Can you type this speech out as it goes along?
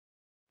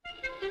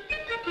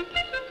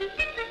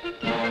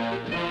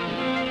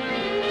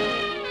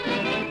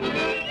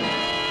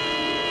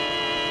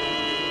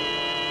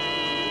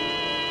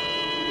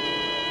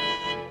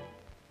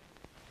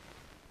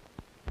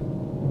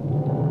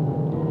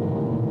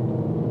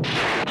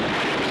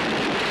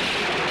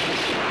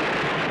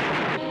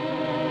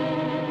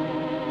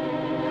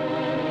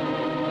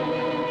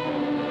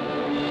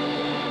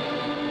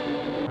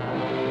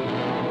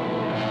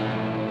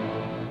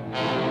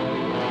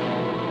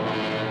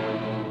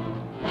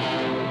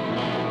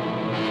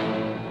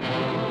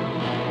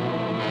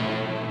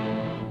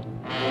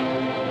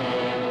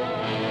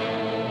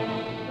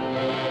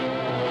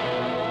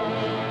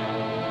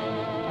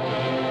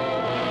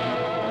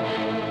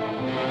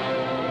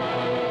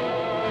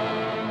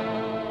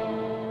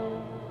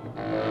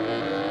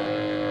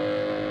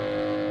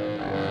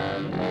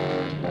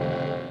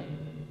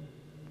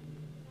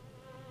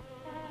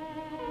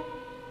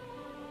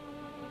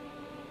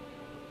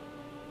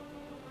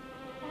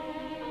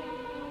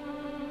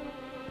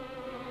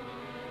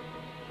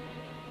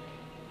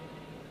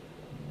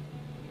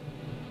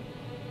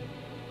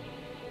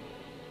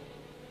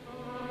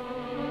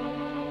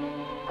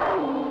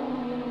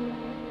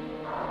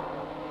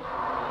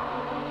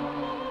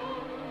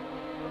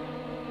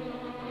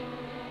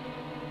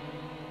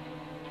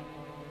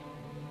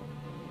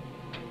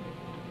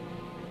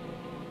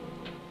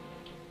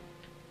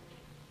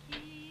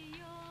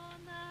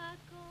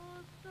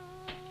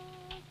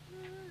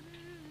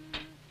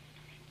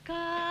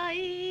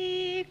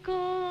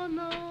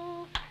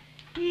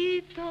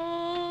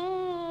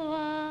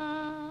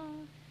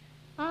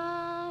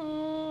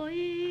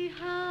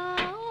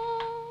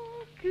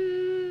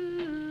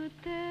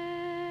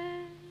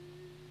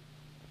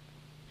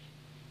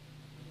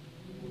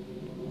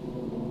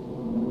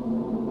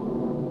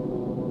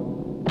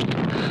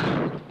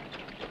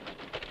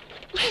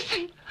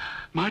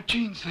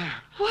Majin's there.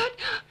 What?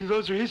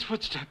 Those are his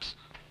footsteps.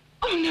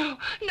 Oh, no,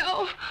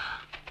 no.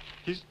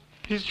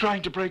 He's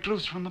trying to break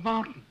loose from the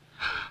mountain.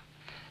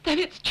 Then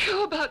it's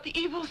true about the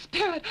evil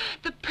spirit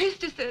the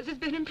priestess says has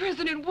been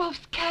imprisoned in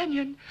Wolf's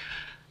Canyon.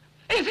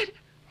 Is it?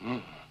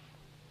 Mm.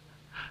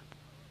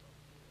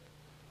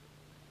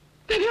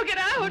 Then he'll get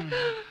out.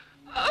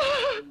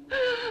 Oh.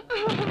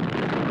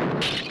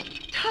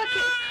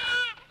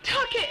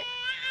 Tuck it.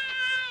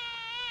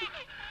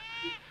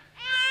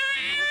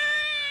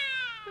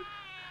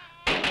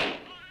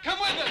 Come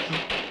with us.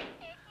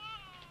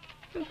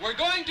 We're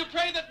going to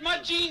pray that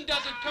Majin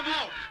doesn't come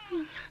out.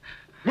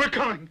 We're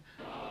coming.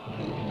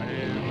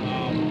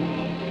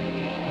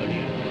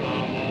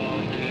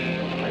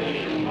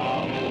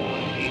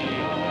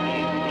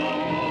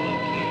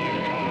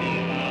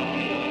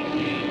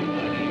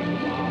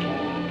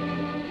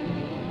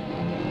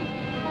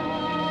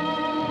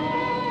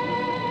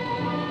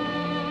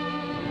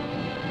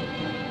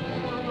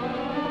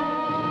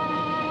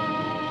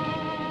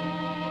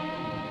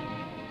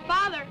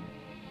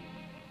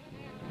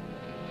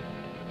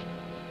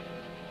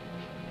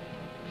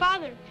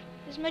 Father,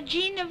 is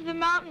Majin of the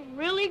mountain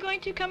really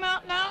going to come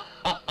out now?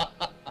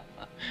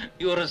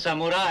 You're a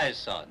samurai,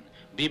 son.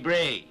 Be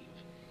brave.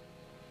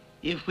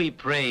 If we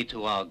pray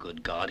to our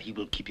good God, he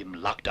will keep him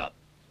locked up.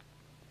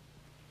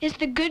 Is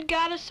the good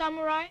God a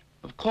samurai?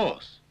 Of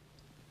course.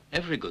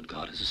 Every good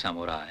god is a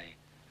samurai.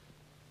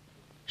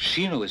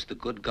 Shino is the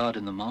good god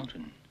in the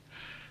mountain.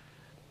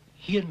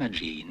 He and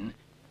Majin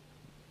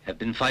have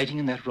been fighting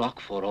in that rock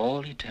for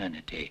all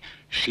eternity.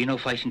 Shino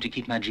fighting to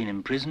keep Majin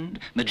imprisoned,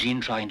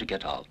 Majin trying to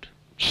get out.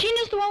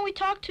 Shino's the one we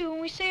talk to when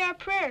we say our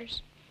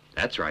prayers.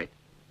 That's right.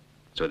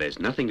 So there's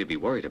nothing to be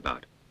worried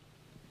about.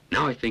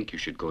 Now I think you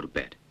should go to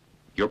bed.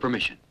 Your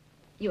permission.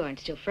 You aren't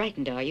still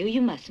frightened, are you?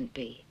 You mustn't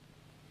be.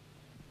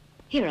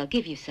 Here, I'll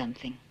give you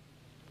something.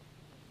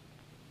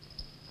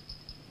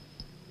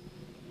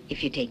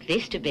 If you take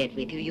this to bed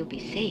with you, you'll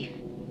be safe.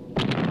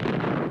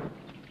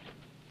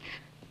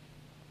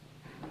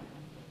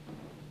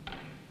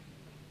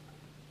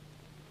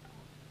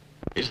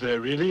 Is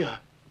there really a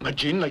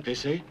Majin, like they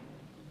say?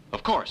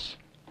 Of course.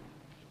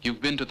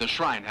 You've been to the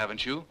shrine,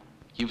 haven't you?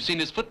 You've seen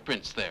his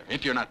footprints there,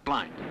 if you're not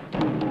blind.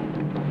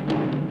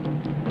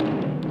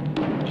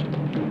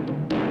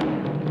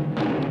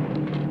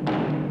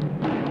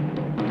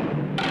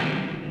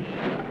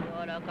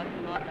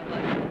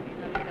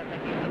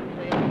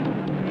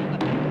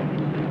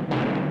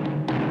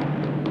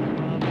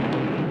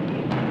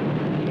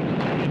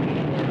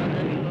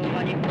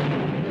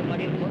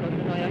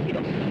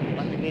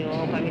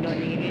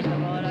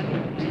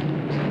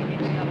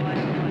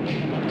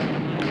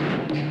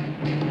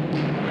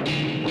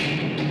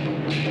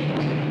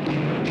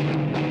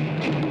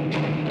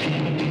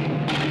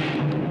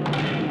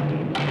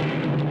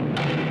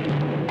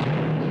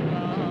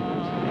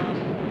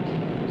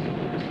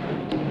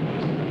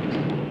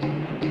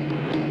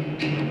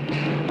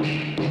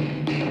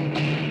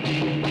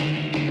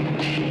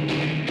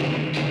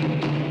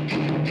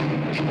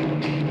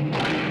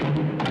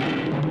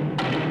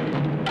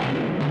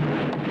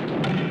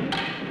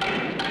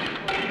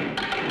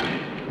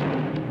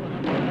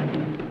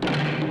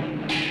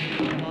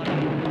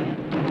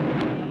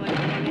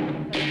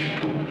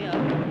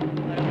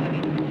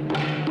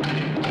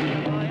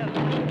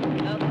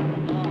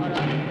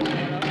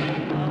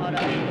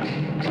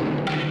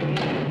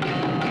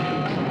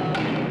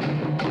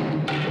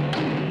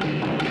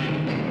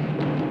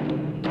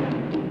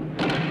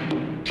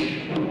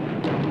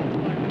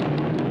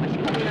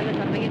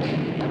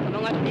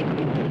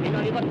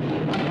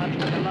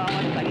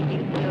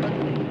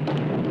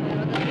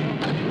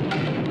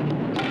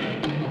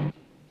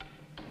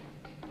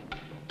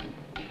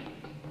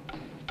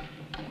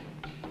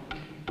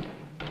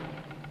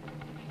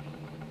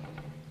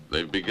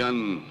 They've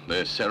begun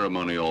their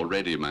ceremony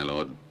already, my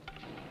lord.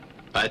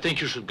 I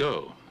think you should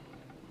go.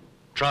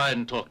 Try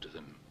and talk to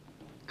them.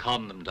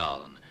 Calm them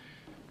down.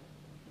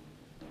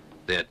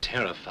 They're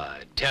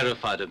terrified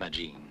of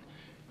Majin.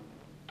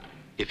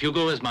 If you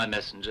go as my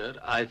messenger,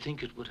 I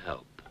think it would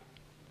help.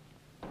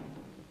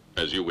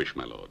 As you wish,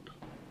 my lord.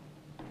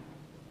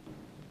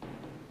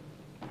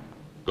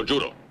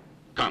 Kojuro,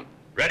 come.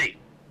 Ready.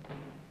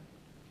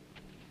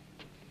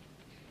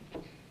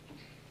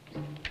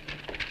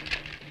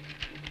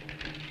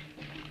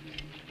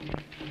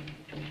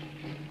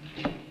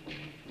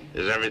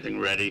 Is everything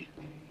ready?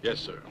 Yes,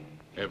 sir.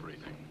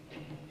 Everything.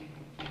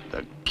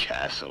 The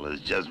castle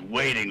is just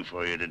waiting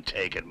for you to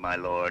take it, my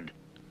lord.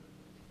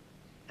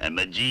 And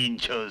Majin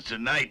chose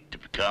tonight to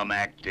become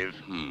active.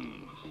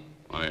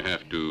 I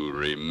have to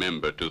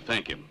remember to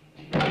thank him.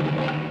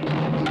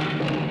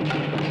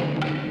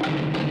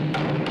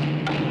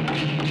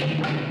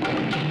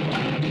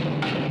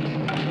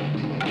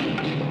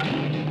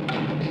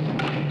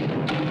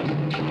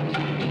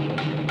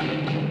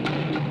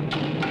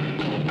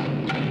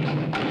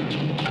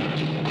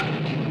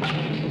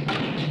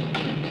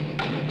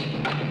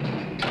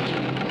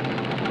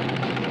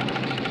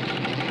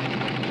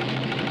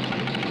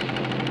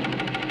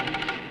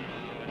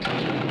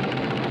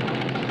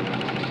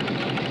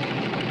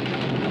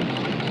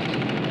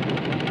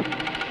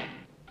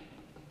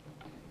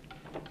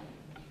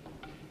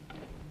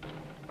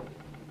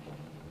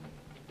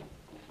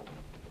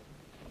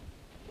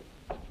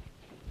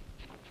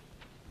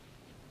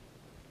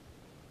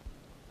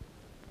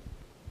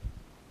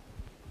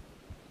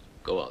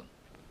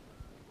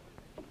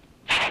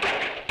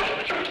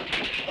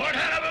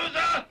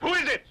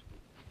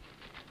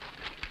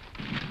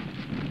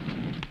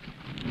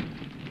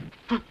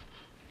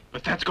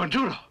 But that's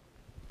Gonduro.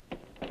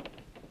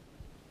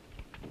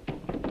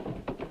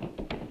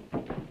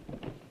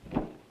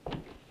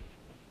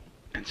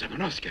 And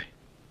Samanosuke.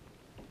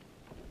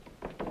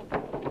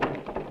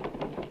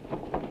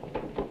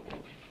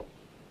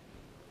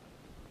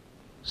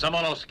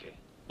 Samanosuke,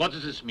 what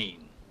does this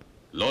mean?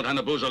 Lord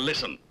Hanabusa,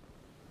 listen.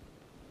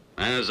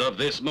 As of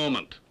this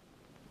moment,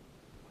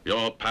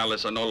 your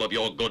palace and all of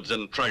your goods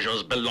and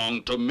treasures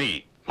belong to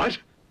me. What?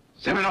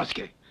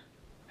 Samanosuke,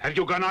 have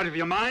you gone out of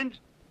your mind?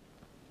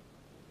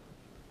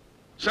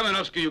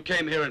 Samanosuke, you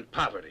came here in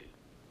poverty.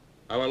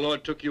 Our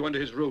Lord took you under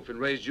his roof and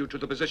raised you to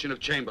the position of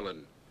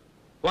Chamberlain.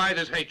 Why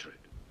this hatred?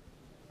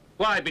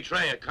 Why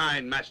betray a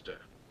kind master?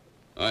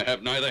 I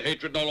have neither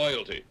hatred nor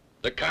loyalty.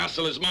 The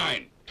castle is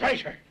mine.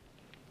 Traitor!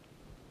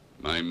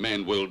 My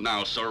men will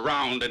now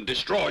surround and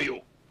destroy you.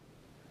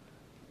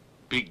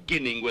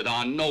 Beginning with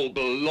our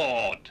noble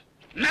lord.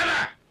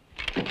 Never!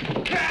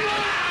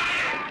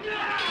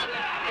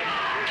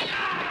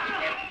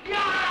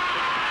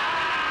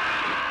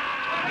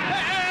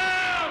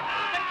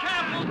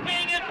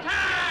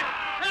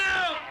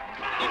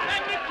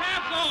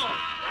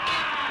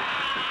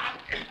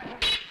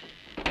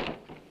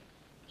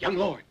 Young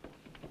lord.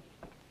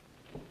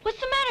 What's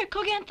the matter,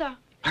 Kogenta?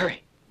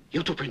 Hurry.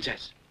 You too,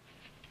 princess.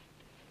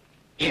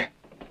 Here.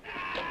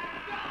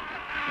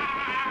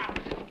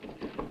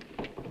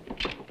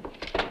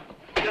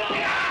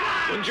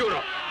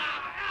 Kunjuro,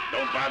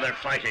 don't bother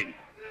fighting.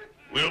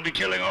 We'll be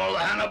killing all the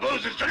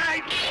Hanabusas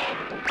tonight.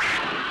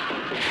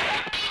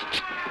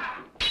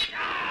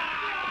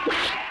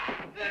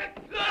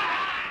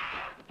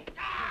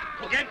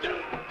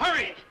 Kogenta,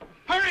 hurry!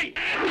 Hurry!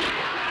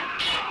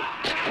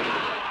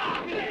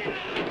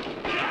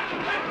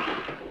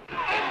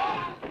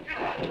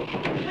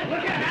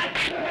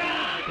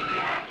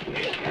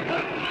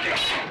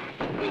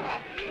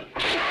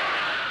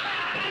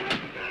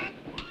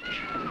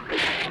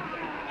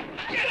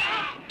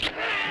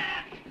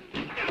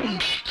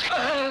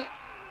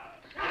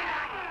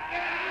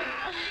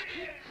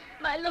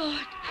 My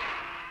lord,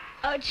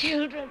 our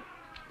children.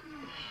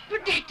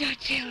 Protect our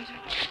children.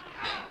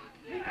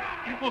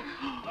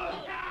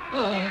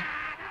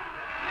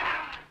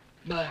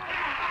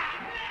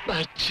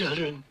 My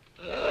children.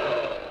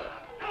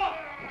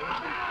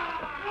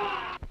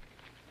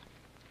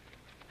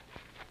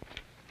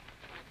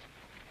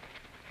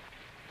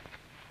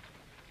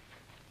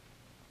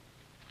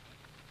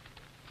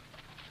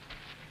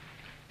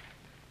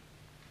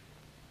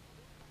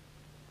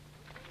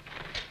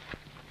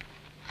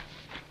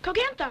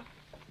 Kogenta,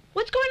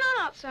 what's going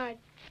on outside?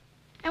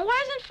 And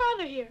why isn't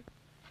Father here?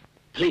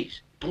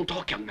 Please, don't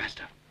talk, young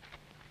master.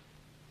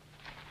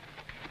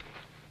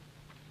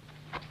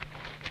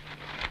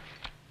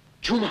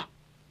 Chuma!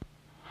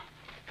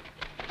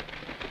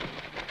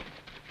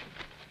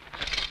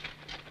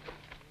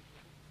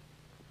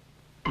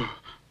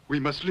 We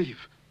must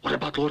leave. What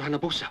about Lord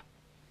Hanabusa?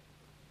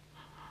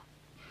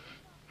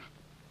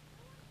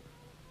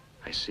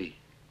 I see.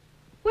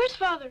 Where's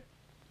Father?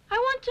 I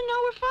want to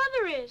know where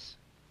Father is.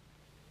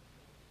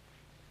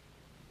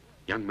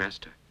 Young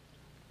master.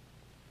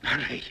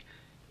 Hurry.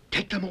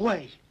 Take them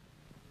away.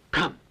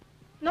 Come.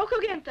 No,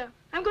 Kogenta.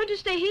 I'm going to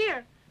stay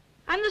here.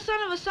 I'm the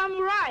son of a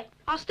samurai.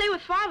 I'll stay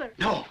with Father.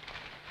 No,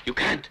 you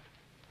can't.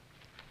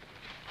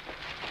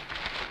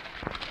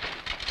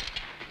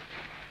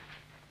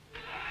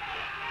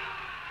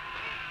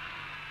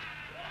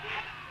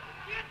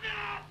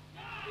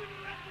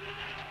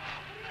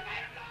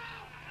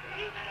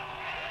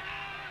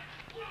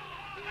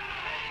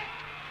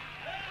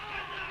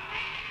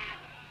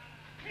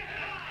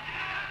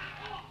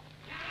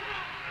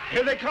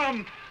 Here they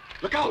come!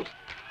 Look out!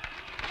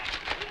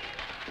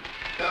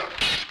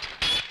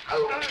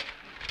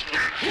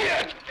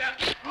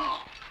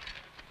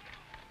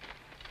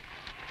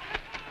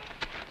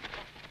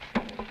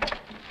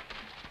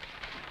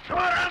 Come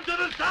around to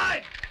the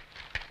side!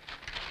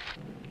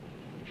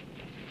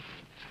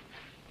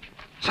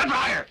 Set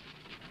fire!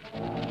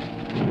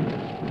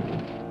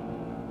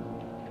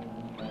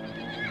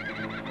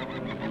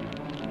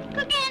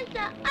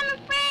 Kogenta, I'm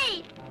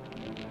afraid.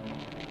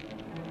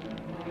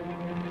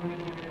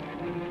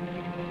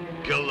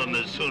 Kill them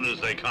as soon as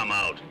they come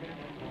out.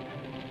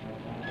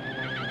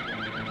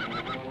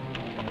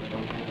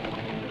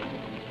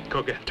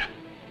 Kogenta,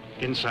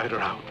 inside or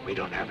out, we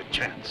don't have a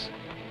chance.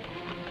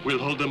 We'll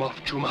hold them off,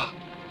 Chuma.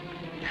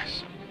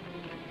 Yes.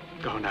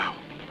 Go now.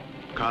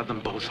 Guard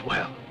them both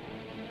well.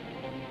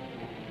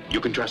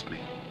 You can trust me.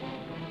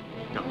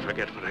 Don't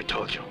forget what I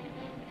told you.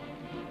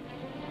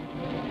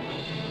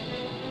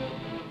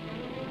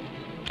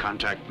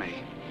 Contact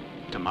me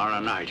tomorrow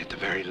night at the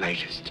very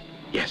latest.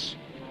 Yes.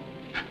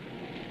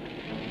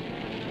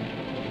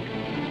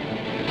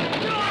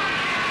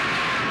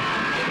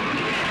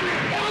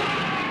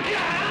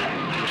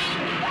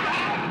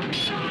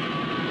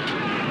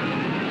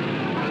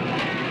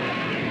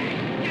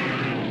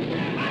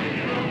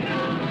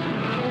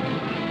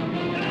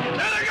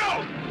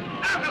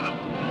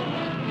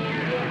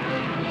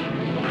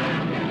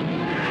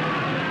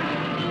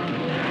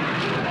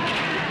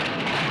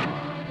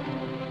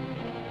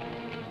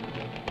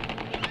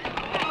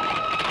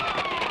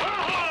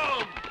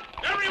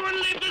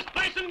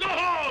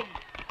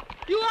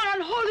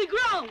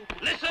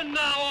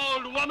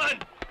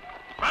 gentlemen,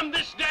 from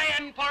this day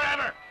and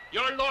forever,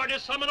 your lord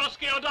is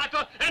Samanosuke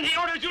Odaka, and he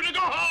orders you to go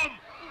home!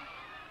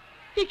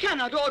 He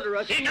cannot order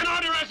us. He can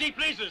order as he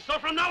pleases, so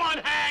from now on,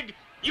 hag,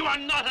 you are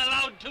not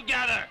allowed to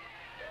gather.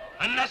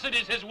 Unless it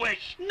is his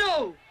wish.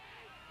 No!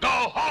 Go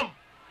home!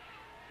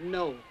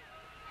 No.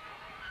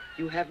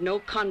 You have no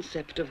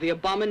concept of the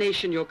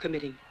abomination you're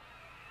committing.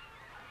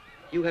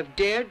 You have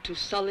dared to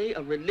sully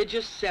a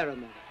religious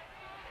ceremony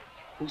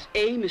whose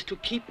aim is to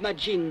keep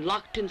Majin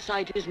locked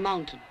inside his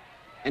mountain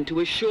and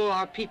to assure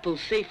our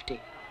people's safety.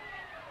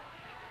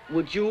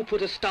 Would you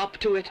put a stop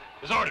to it?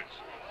 His orders.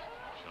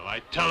 Shall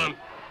I tell him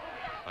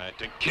I had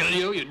to kill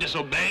you, you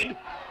disobeyed?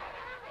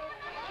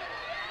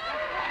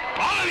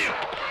 All of you!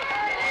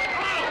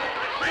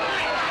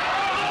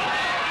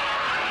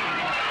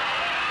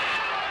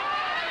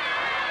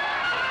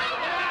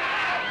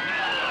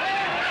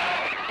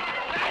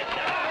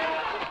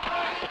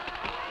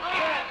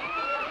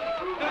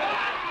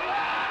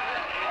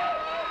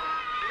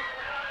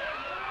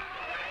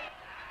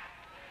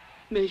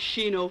 May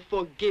Shino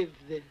forgive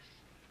this.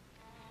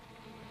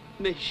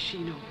 May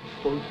Shino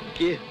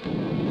forgive.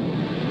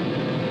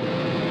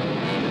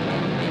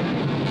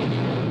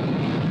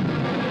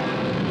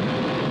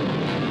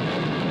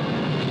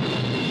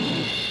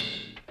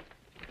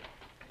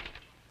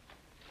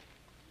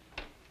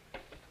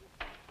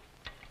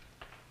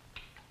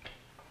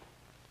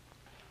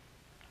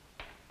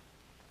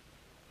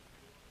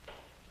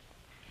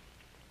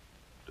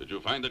 Did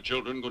you find the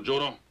children,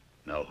 Gonjoro?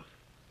 No.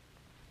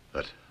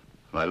 But,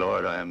 my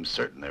lord, I am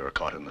certain they were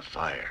caught in the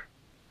fire.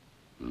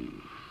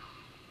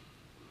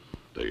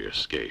 They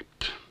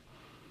escaped.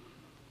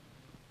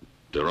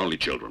 They're only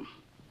children.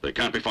 They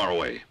can't be far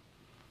away.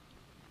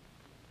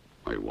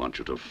 I want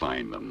you to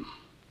find them.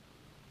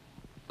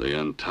 The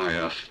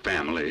entire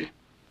family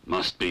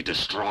must be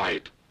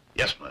destroyed.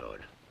 Yes, my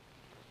lord.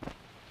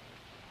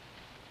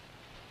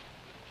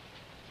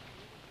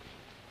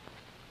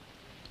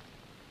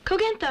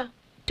 Kogenta,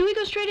 do we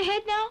go straight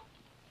ahead now?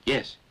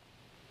 Yes.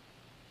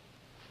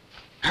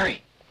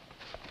 Hurry.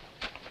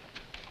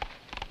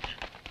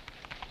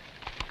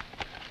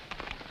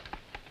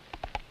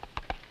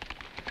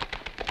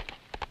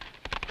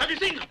 Have you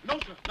seen them? No,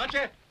 sir. Not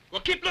yet.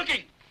 Well, keep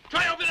looking.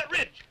 Try over that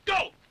ridge.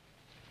 Go!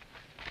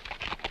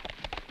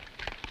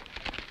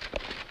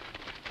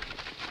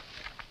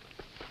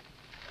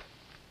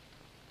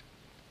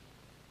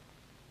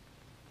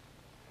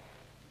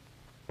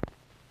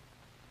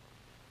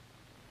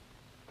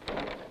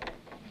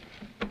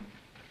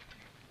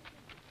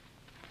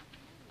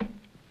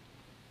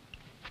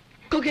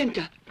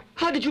 Kogenta,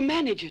 how did you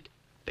manage it?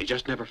 They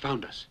just never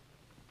found us.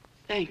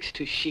 Thanks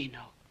to Shino.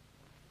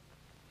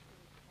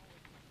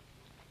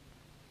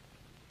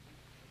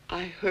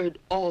 I heard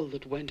all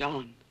that went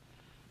on.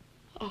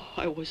 Oh,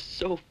 I was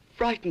so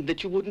frightened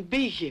that you wouldn't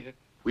be here.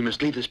 We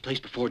must leave this place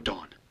before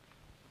dawn.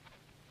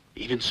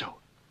 Even so,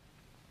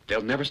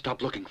 they'll never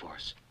stop looking for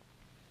us.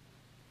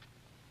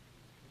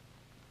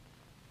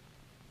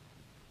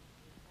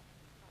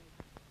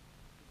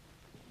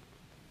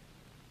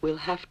 We'll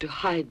have to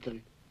hide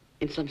them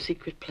in some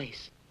secret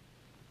place.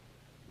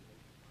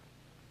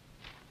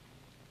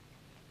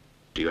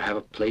 Do you have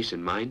a place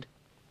in mind?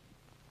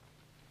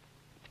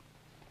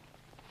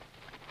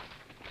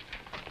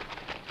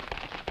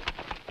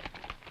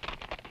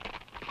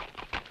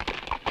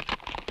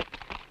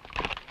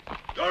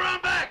 Go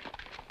around back!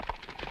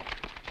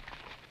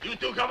 You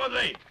two come with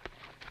me.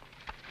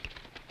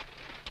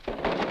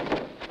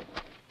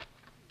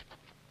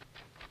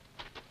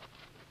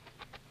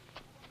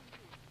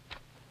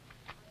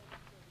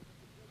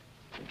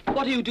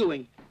 What are you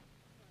doing?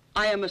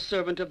 I am a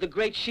servant of the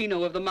great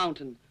Shino of the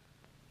mountain.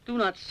 Do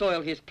not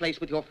soil his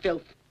place with your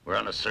filth. We're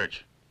on a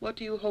search. What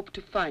do you hope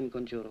to find,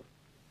 Gonjoro?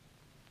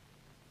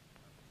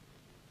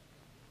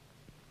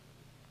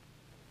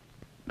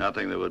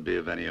 Nothing that would be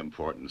of any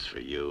importance for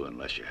you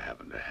unless you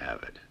happen to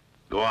have it.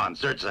 Go on,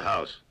 search the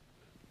house.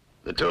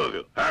 The two of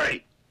you,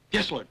 hurry!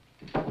 Yes, Lord.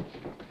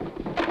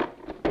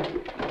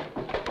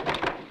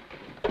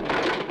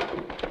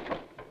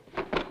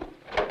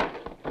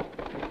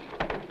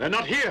 They're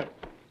not here.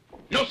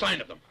 No sign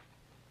of them.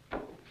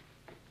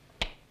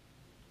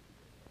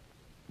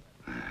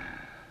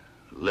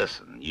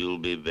 Listen, you'll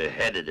be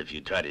beheaded if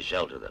you try to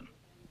shelter them.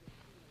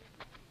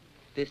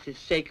 This is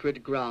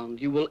sacred ground.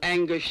 You will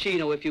anger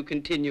Shino if you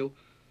continue.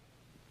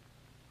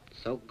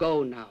 So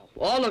go now,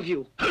 all of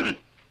you.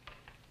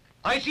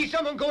 I see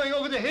someone going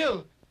over the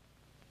hill.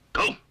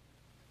 Go.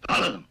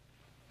 Follow them.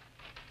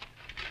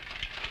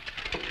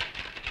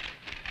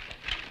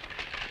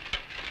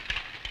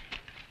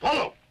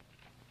 Follow!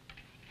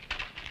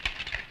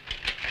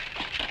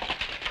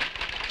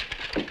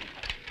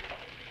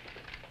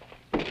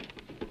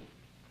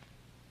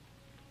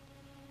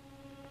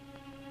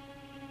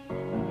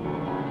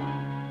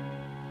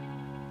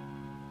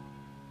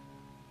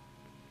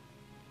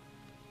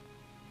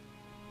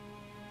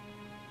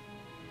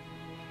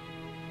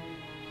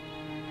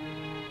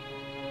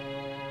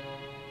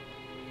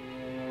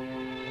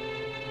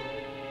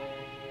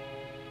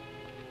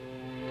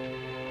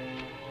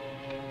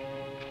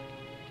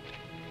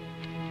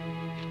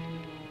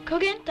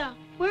 Kogenta,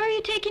 where are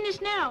you taking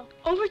us now?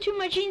 Over to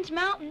Majin's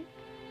mountain.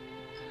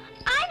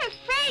 I'm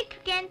afraid,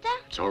 Kogenta.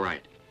 It's all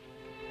right.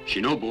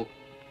 Shinobu,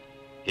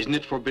 isn't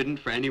it forbidden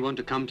for anyone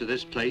to come to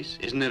this place?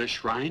 Isn't it a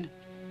shrine?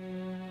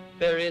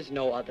 There is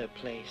no other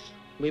place.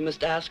 We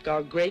must ask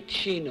our great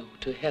Shino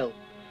to help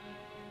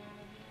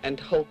and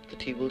hope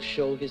that he will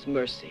show his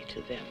mercy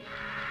to them.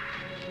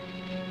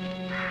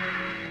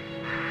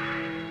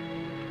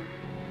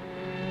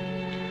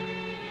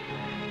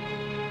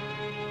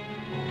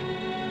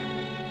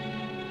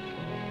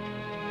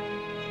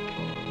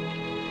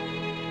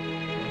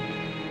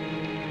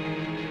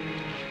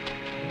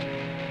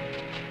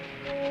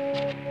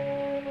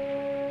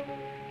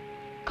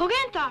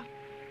 Kogenta!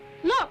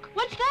 Look,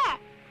 what's that?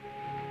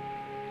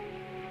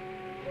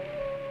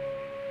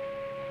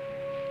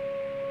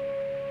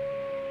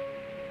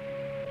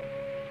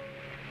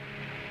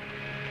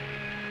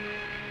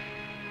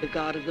 The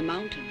god of the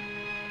mountain.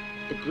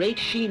 The great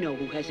Shino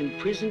who has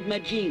imprisoned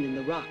Majin in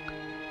the rock.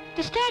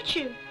 The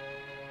statue.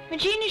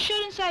 Majin is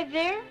shut inside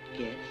there?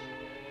 Yes.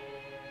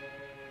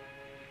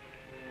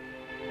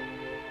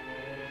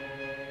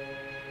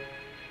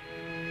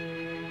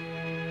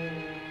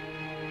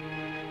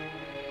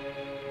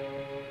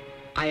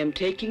 I am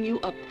taking you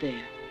up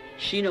there.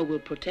 Shino will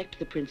protect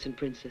the prince and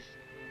princess.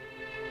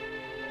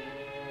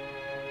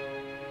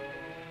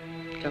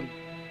 Come.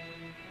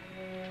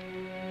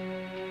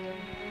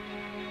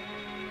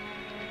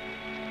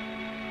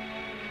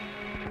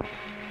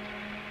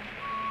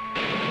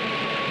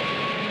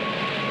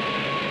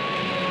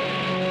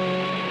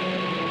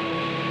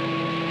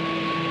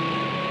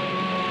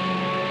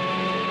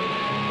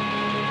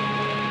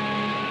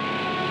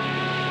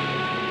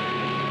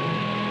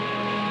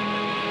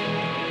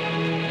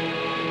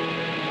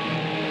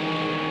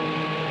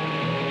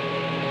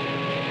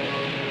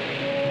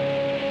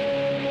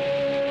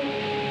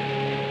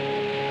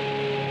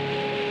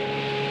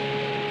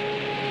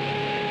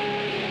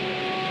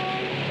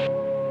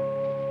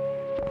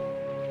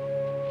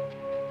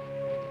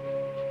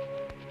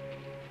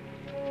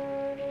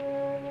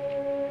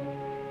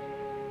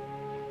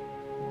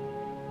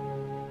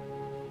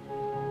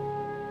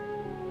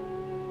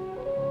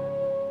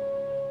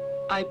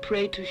 I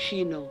pray to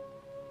Shino.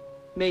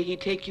 May he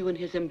take you in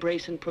his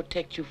embrace and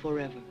protect you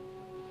forever.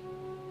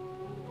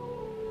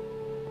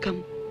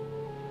 Come.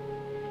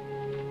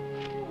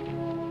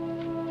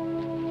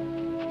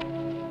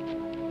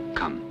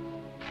 Come.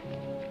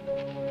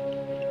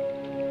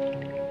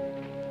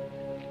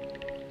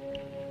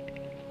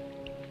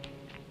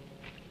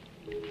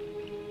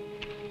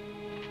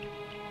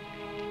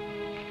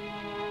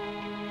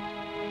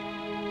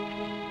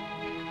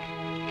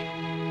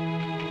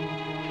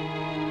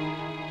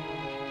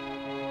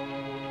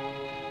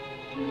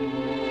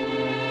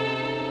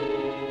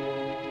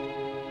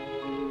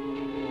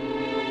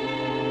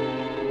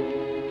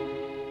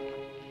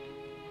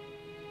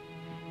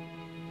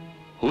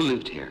 Who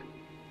lived here,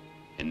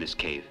 in this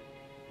cave?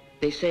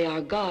 They say our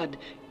God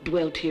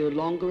dwelt here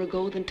longer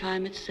ago than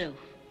time itself.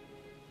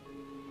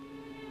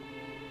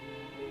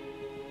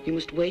 You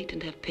must wait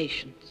and have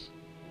patience.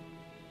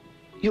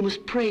 You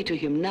must pray to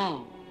him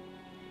now.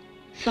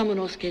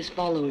 Samanosuke's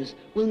followers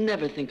will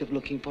never think of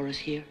looking for us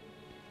here.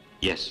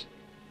 Yes.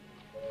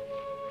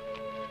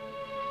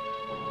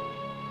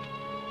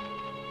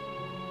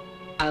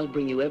 I'll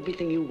bring you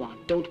everything you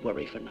want. Don't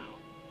worry for now.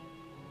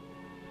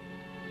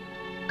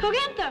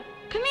 Kogenta,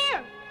 come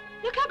here.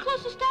 Look how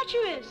close the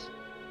statue is.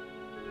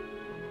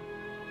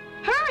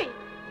 Hurry!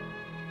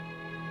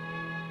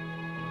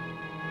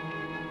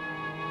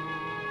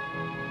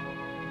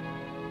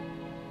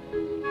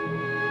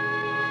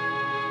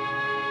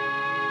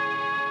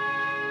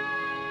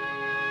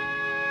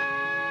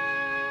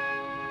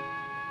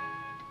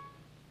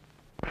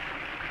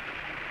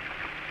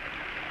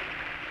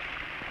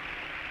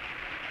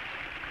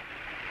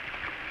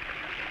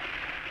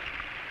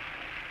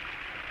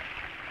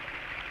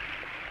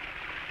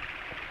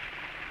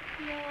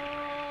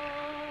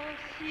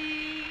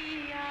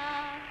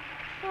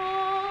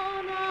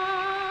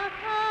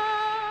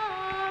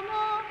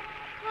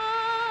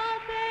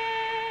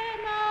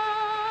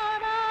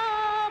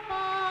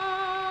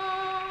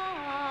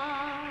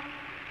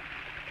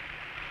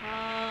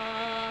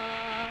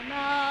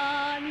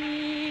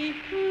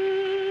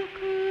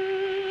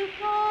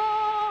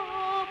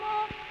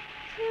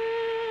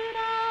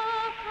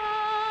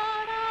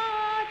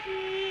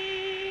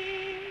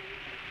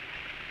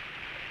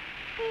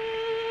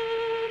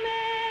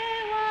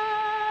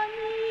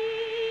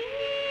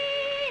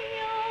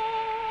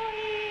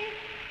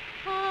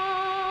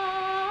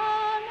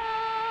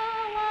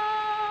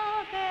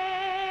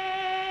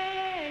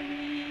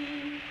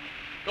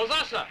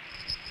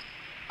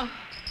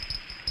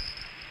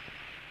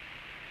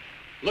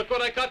 Look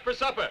what I cut for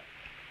supper.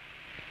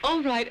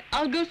 All right,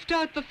 I'll go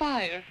start the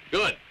fire.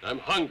 Good. I'm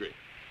hungry.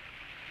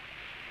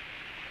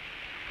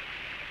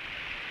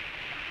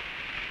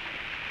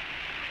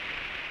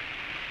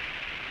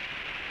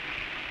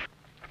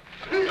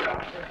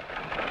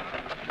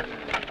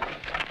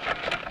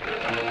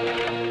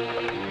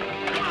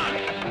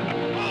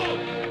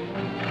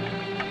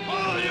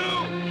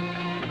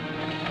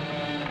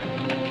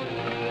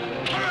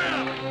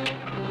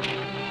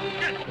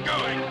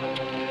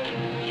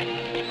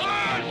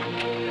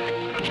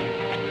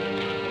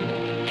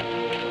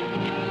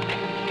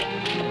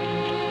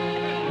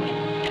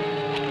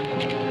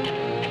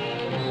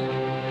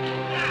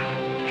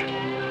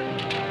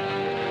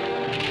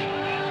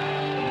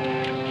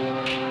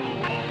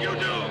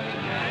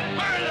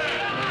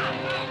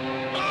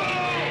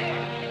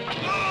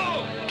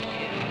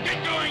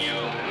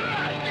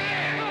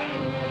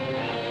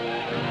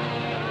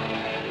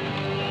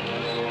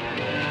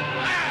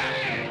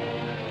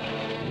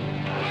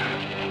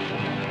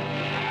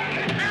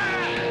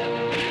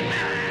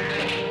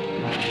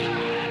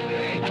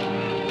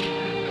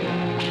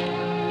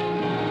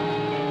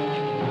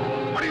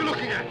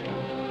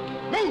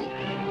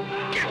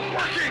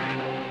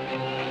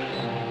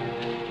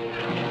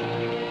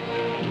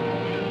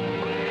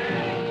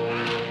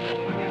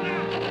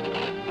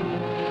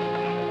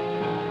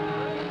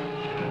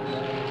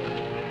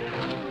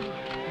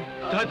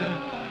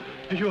 Dada,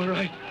 you are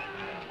right.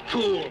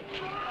 Fool!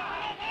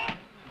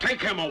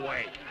 Take him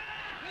away.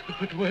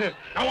 But where?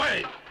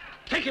 Away!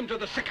 Take him to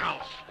the sick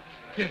house.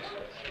 Yes.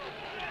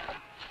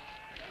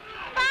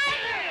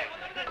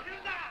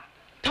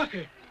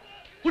 Take,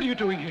 what are you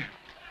doing here?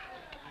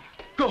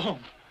 Go home.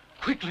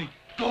 Quickly.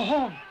 Go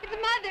home. It's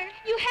Mother.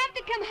 You have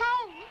to come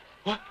home.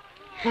 What?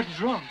 What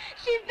is wrong?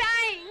 She's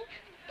dying.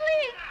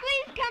 Please,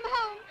 please come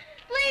home.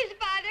 Please,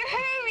 Father,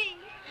 hurry.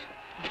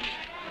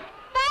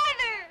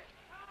 Father!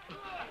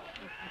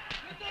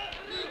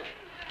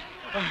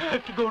 I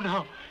have to go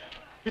now.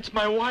 It's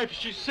my wife.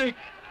 She's sick.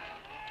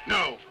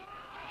 No.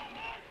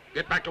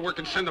 Get back to work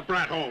and send the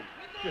brat home.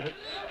 Yes.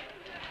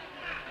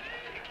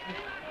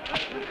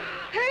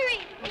 Hurry!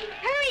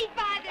 Hurry,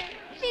 Father!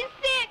 She's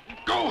sick!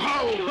 Go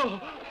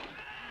home!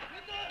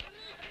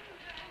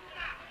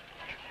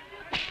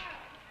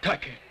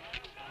 Take,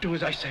 do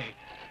as I say.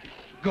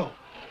 Go.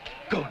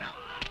 Go now.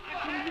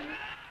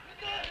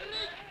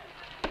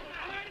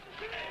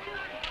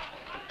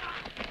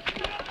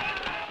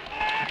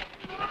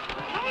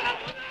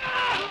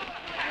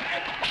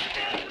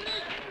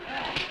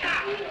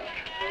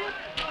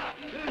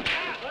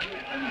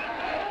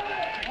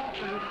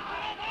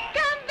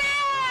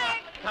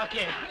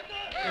 Take,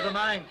 never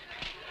mind.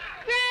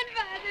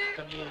 Grandfather!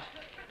 Come here.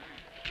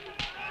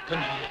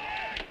 Come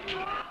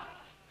here.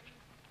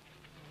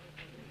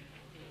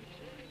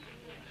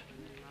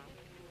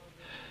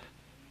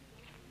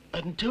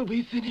 Until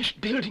we finish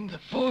building the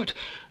fort,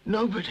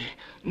 nobody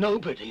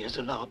is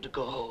allowed to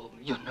go home.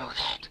 You know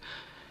that.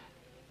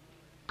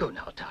 Go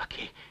now,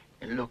 Taki,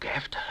 and look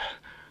after her.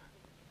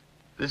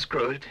 This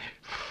cruelty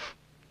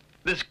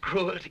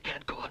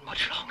can't go on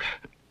much longer.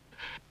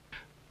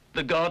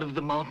 The god of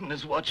the mountain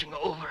is watching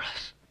over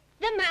us.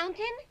 The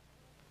mountain?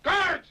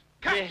 Guards!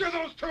 Capture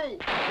those two!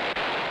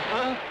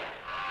 Huh?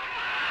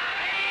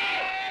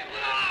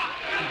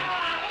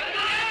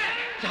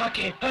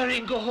 Taki, hurry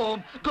and go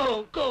home.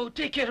 Go,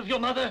 take care of your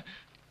mother.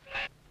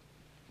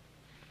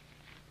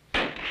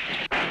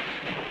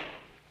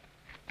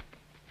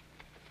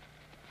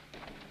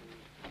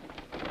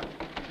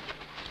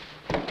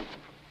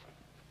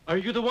 Are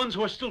you the ones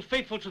who are still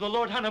faithful to the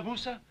Lord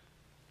Hanabusa?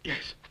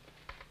 Yes.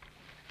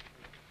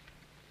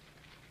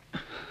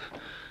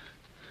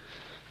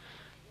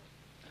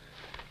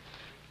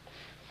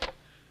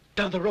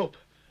 Down the rope.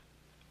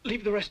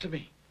 Leave the rest to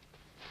me.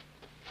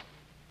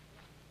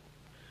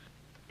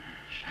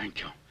 Thank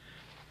you.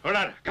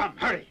 Kuroda, come,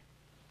 hurry.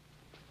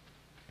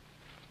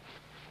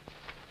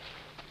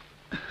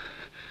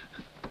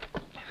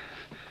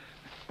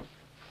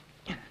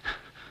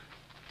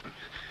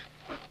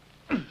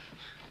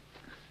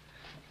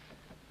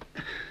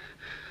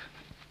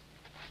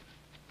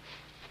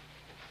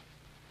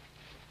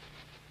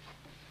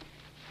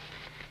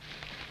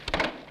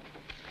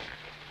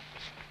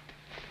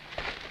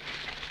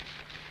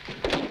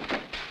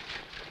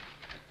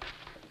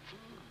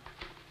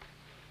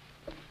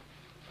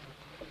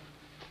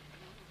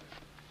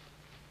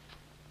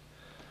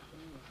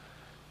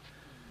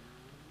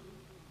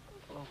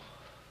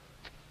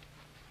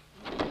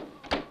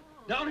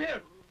 Down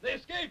here! They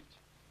escaped!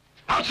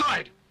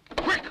 Outside!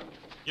 Quick!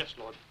 Yes,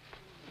 Lord.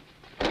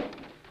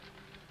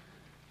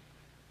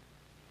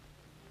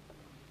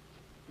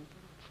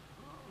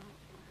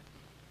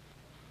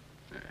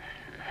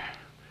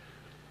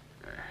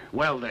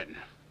 Well then.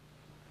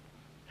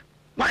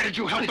 Why did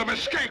you help them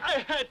escape?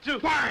 I had to.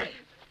 Why?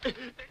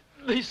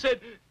 They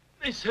said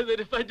that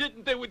if I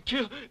didn't, they would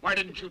kill... Why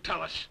didn't you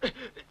tell us?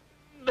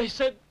 They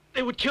said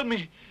they would kill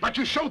me. But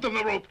you showed them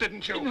the rope,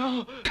 didn't you?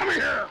 No. Come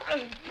here!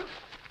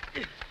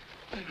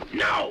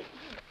 No!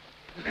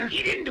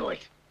 He didn't do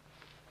it.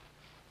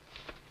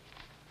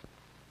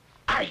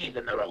 I gave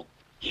him the rope.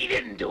 He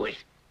didn't do it.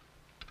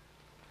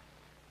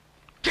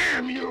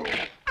 Damn you!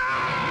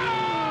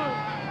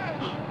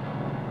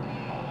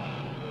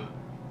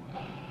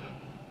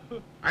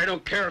 I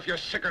don't care if you're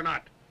sick or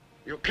not.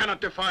 You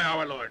cannot defy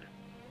our Lord.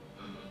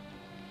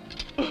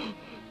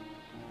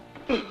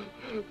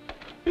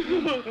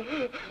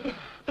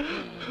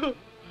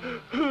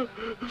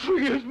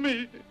 Forgive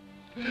me.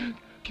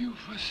 Thank you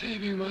for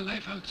saving my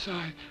life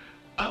outside.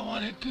 I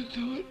wanted to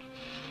do it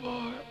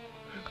for...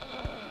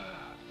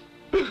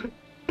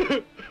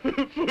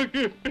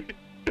 Forgive me.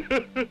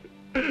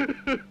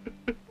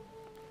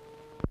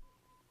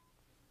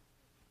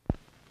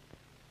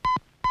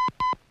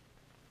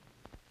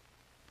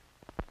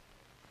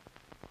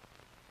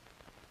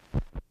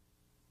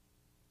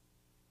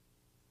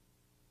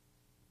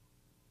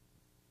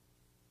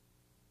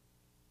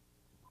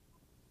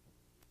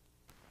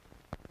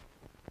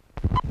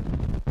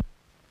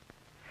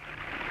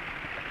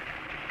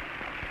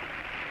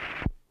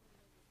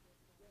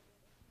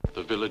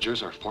 The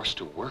villagers are forced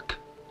to work?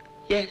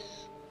 Yes.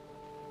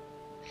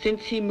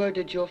 Since he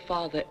murdered your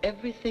father,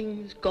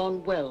 everything's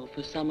gone well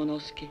for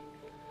Samonosuke.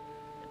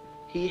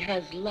 He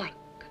has luck.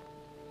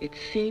 It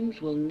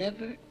seems will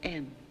never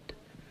end.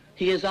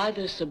 He is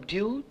either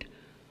subdued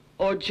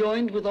or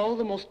joined with all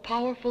the most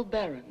powerful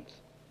barons.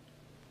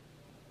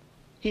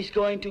 He's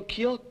going to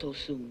Kyoto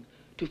soon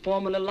to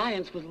form an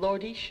alliance with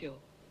Lord Ishio.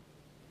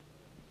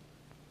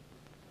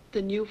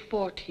 The new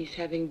fort he's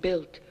having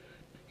built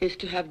is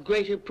to have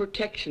greater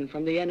protection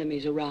from the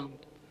enemies around.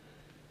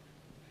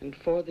 And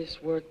for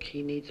this work,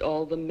 he needs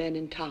all the men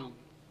in town.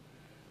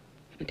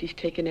 And he's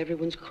taken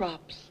everyone's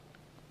crops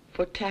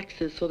for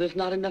taxes, so there's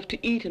not enough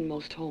to eat in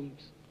most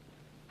homes.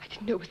 I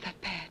didn't know it was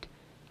that bad.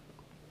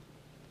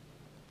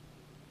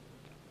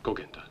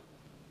 Kogenta.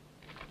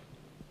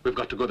 We've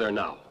got to go there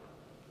now.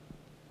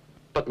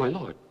 But, my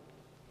lord,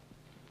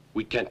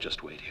 we can't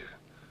just wait here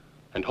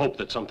and hope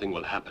that something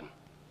will happen.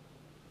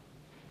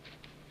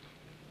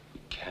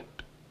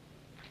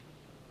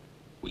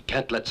 We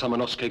can't let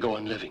Samanosuke go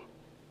on living.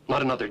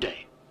 Not another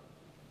day.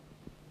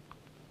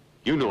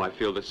 You know I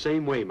feel the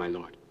same way, my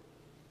lord.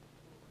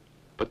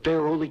 But there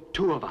are only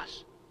 2 of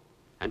us,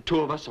 and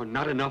 2 of us are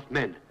not enough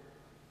men.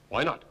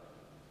 Why not?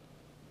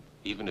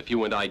 Even if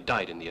you and I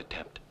died in the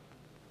attempt,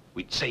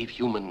 we'd save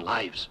human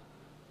lives.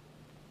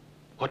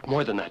 What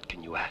more than that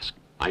can you ask?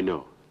 I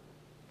know.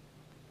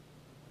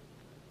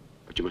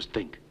 But you must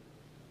think.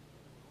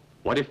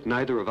 What if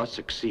neither of us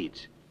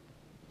succeeds?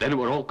 Then it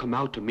would all come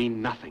out to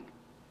mean nothing.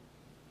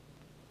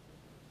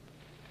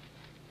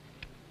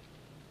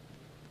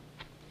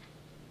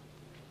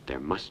 There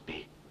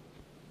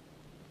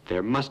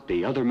must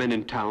be other men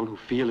in town who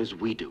feel as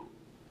we do.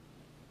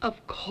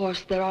 Of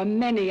course, there are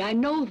many. I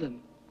know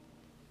them.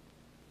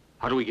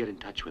 How do we get in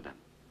touch with them?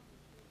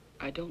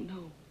 I don't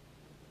know.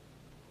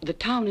 The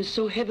town is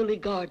so heavily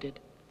guarded.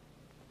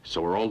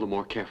 So we're all the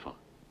more careful.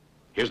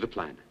 Here's the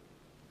plan.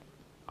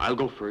 I'll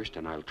go first,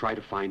 and I'll try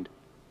to find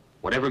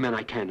whatever men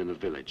I can in the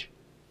village.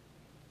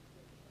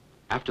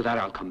 After that,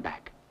 I'll come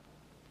back.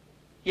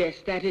 Yes,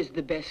 that is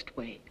the best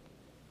way.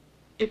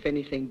 If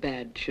anything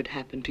bad should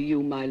happen to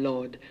you, my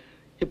lord,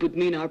 it would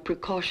mean our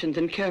precautions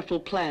and careful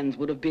plans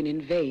would have been in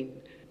vain.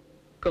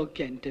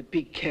 Kogenta,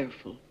 be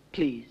careful,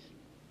 please.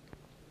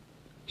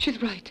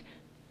 She's right.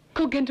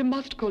 Kogenta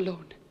must go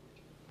alone.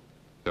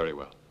 Very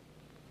well.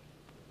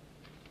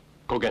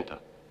 Kogenta,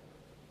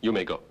 you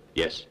may go.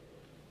 Yes.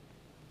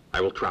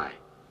 I will try.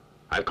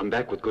 I'll come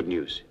back with good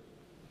news.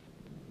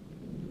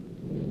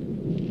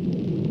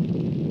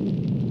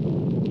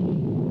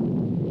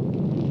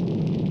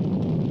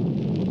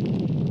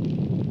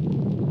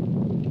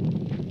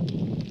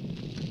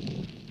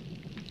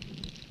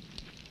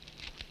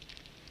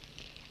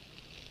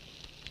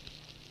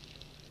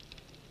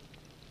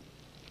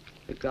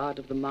 The god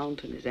of the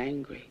mountain is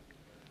angry.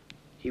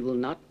 He will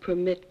not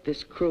permit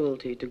this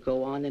cruelty to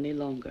go on any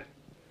longer.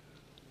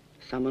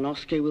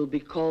 Samanosuke will be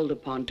called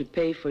upon to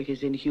pay for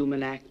his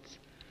inhuman acts.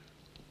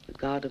 The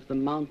god of the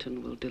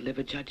mountain will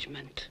deliver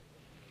judgment.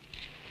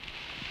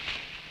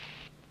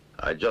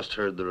 I just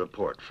heard the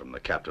report from the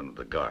captain of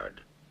the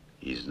guard.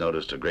 He's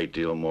noticed a great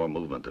deal more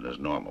movement than is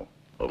normal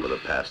over the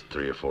past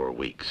 3 or 4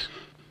 weeks.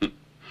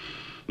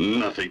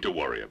 Nothing to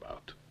worry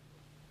about.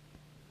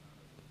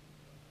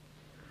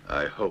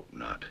 I hope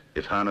not.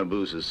 If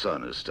Hanabu's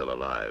son is still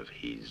alive,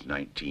 he's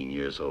 19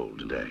 years old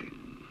today.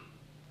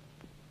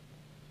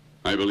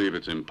 I believe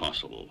it's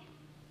impossible.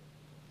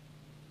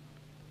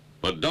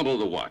 But double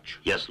the watch.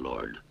 Yes,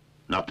 Lord.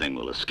 Nothing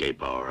will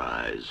escape our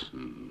eyes.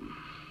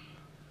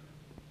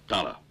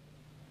 Tala,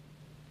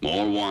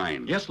 more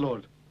wine. Yes,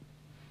 Lord.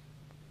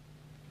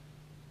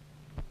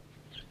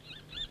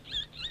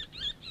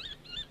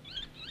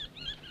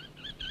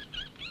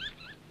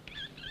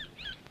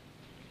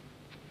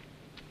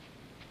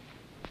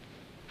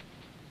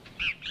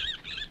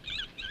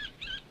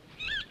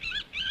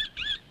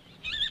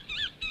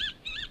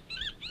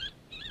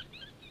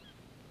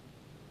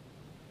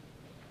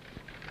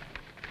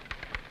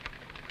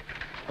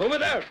 Over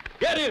there!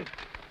 Get in!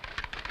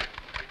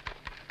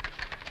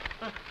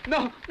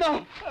 No,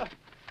 no!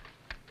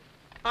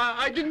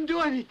 I didn't do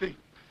anything.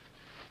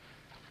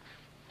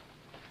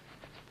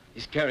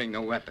 He's carrying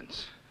no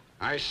weapons.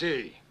 I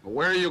see.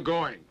 Where are you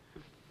going?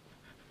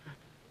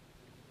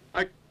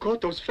 I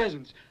caught those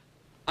pheasants.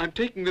 I'm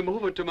taking them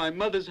over to my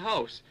mother's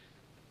house.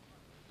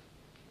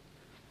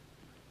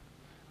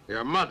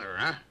 Your mother,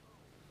 huh?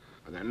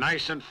 Well, they're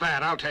nice and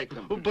fat. I'll take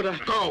them. But I...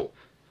 Go!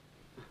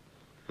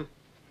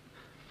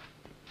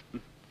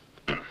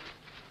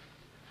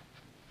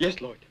 Yes,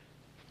 Lord.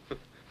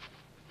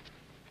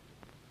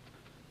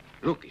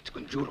 Look, it's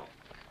Conjuro.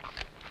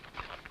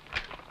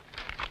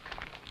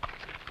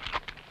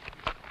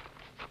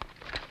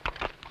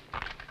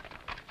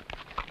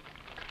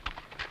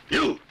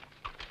 You!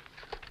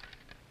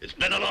 It's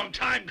been a long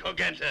time,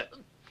 Kogenta.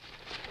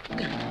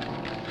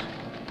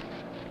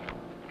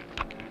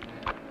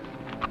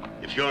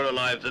 If you're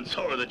alive, then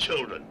so are the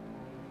children.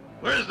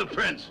 Where's the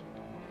prince?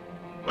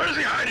 Where is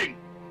he hiding?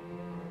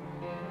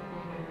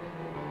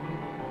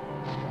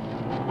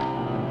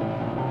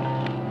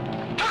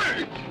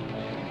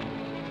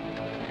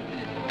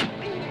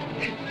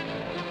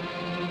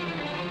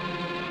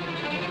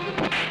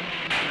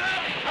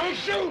 Don't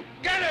shoot!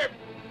 Get him!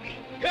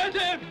 Get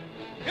him!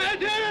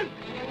 Get him!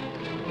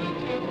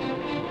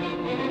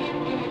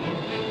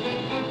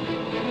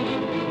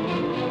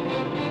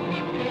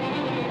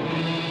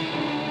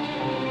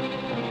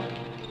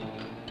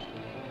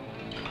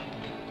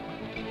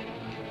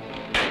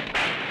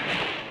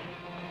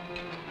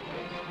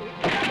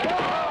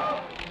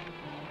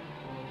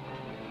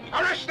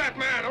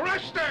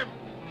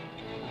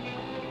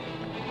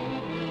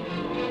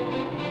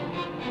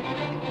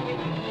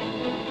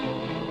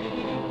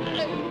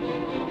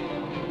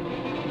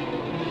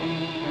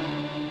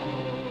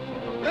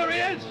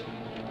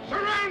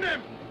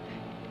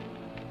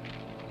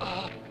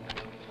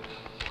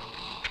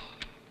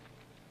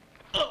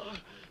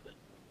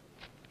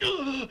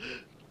 Father!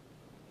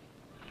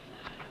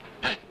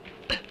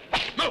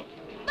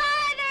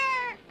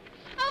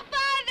 Oh,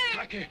 Father!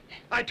 Taki,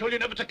 I told you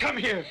never to come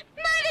here.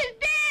 Mother's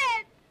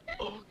dead!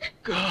 Oh,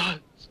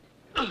 God.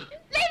 Leave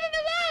him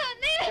alone!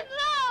 Leave him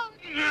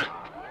alone!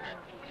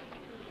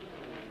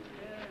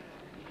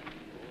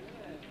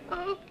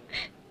 Oh,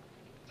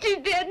 she's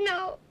dead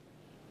now.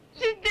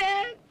 She's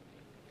dead.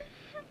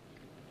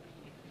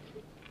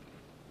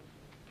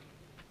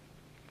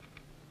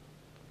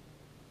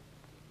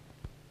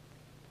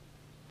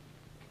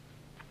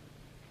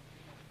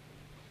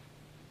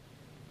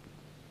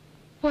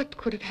 What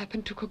could have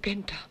happened to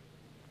Kogenta?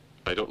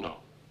 I don't know.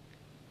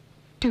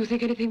 Do you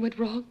think anything went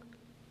wrong?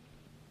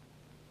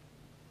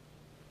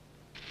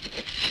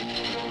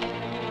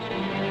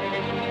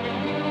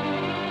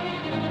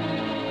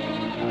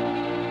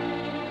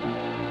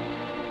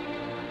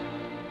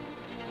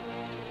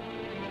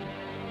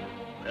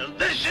 Well,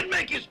 this should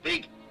make you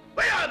speak.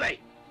 Where are they?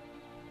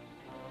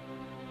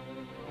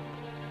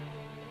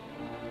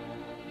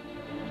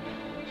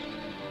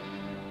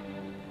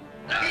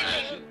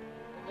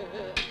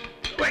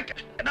 Quick,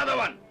 another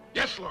one.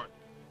 Yes, Lord.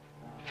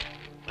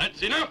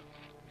 That's enough.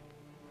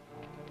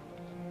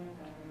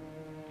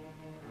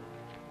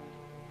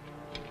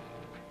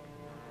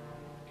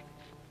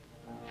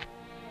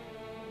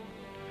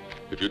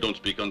 If you don't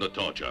speak under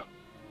torture,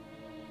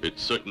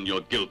 it's certain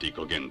you're guilty,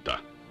 Kogenta.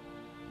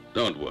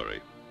 Don't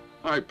worry.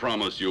 I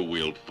promise you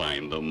we'll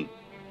find them.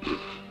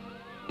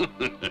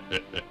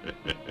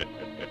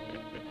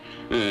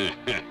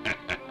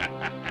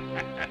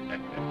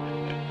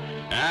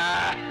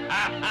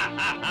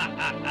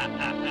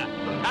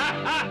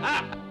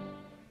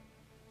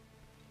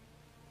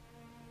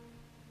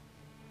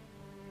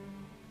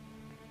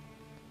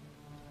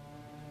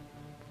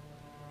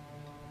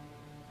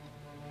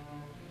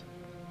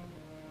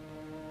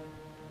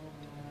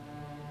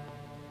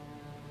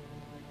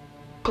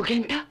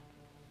 Kogenta?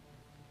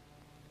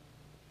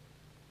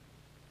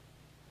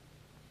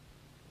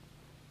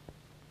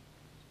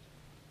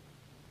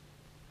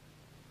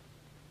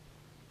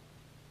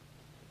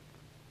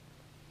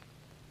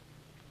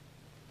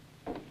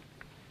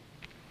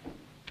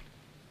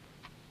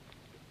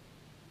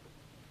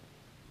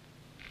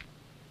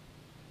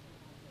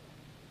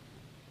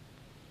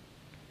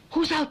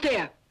 Who's out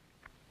there?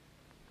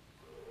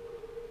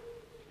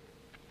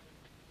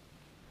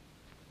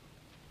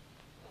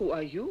 Who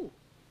are you?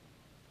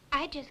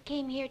 I just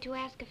came here to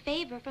ask a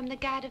favor from the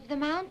god of the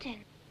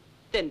mountain.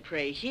 Then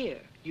pray here.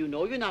 You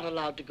know you're not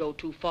allowed to go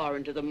too far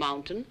into the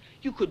mountain.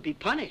 You could be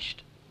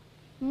punished.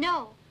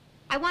 No,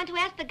 I want to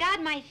ask the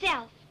god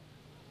myself.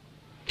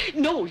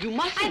 No, you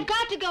mustn't. I've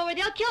got to go or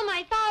they'll kill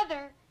my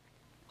father.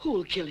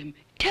 Who'll kill him?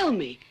 Tell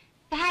me.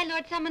 The High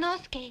Lord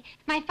Samanosuke.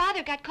 My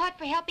father got caught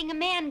for helping a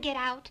man get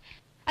out.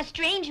 A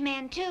strange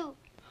man, too.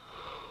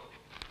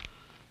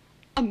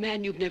 A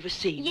man you've never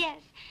seen? Yes,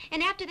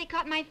 and after they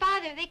caught my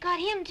father, they caught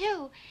him,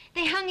 too.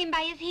 They hung him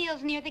by his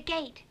heels near the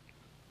gate.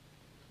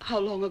 How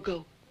long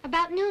ago?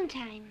 About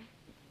noontime.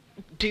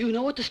 Do you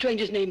know what the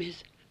stranger's name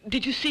is?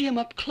 Did you see him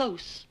up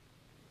close?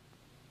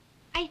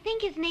 I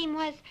think his name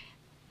was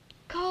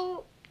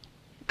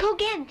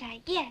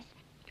Kogenta, yes.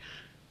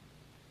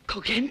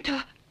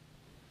 Kogenta?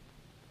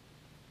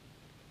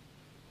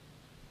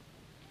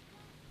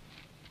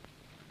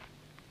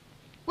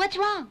 What's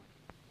wrong?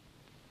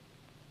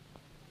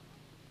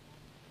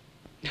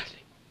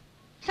 Nothing.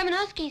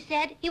 Samanosuke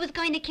said he was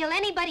going to kill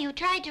anybody who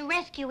tried to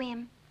rescue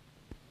him.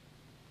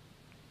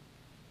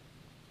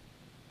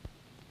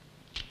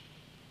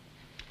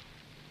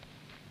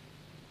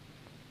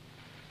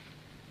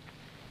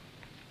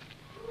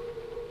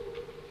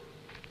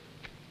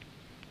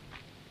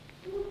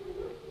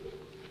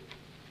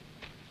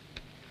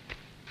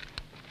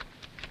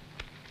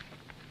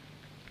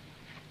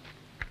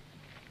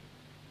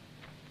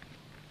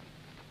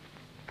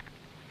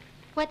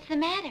 What's the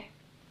matter?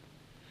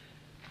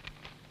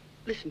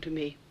 Listen to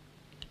me.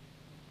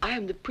 I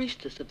am the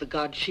priestess of the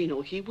god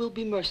Shino. He will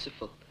be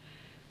merciful.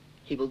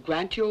 He will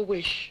grant your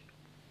wish.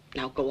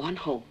 Now go on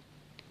home.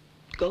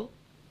 Go.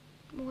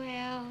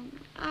 Well,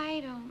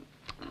 I don't...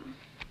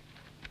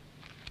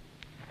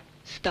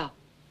 Stop.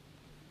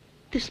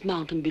 This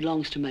mountain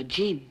belongs to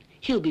Majin.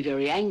 He'll be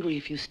very angry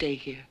if you stay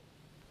here.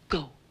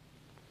 Go.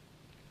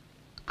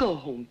 Go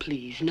home,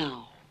 please,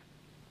 now.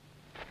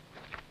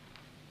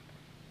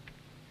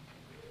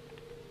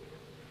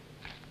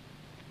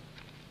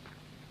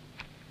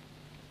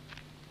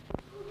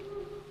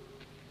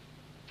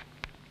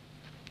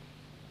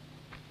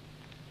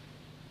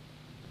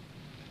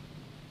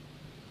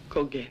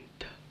 Kogenta.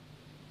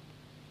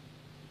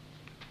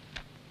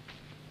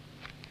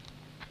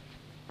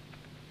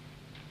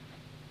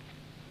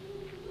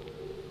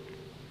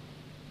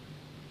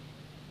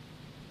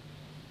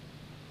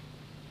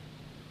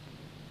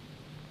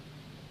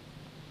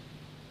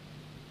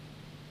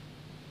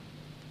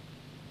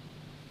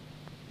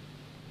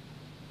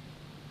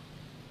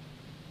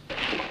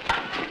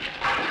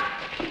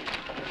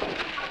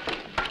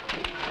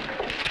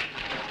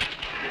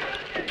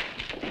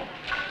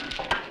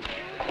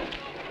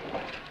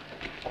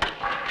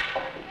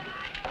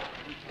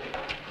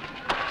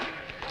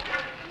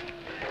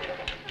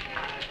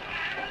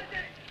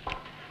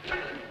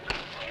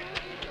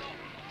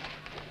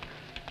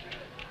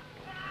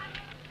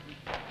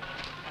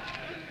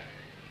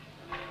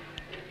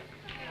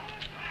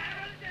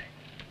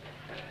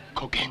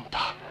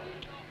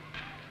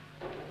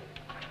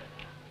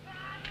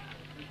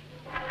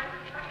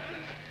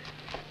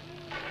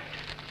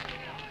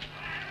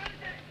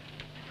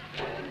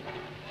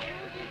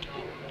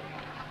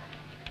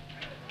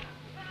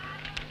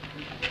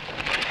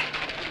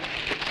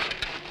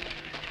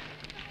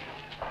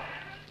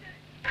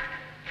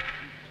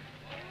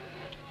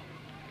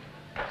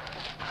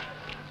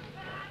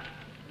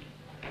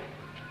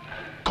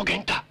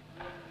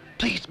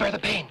 Please, spare the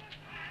pain.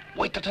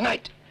 Wait till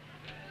tonight.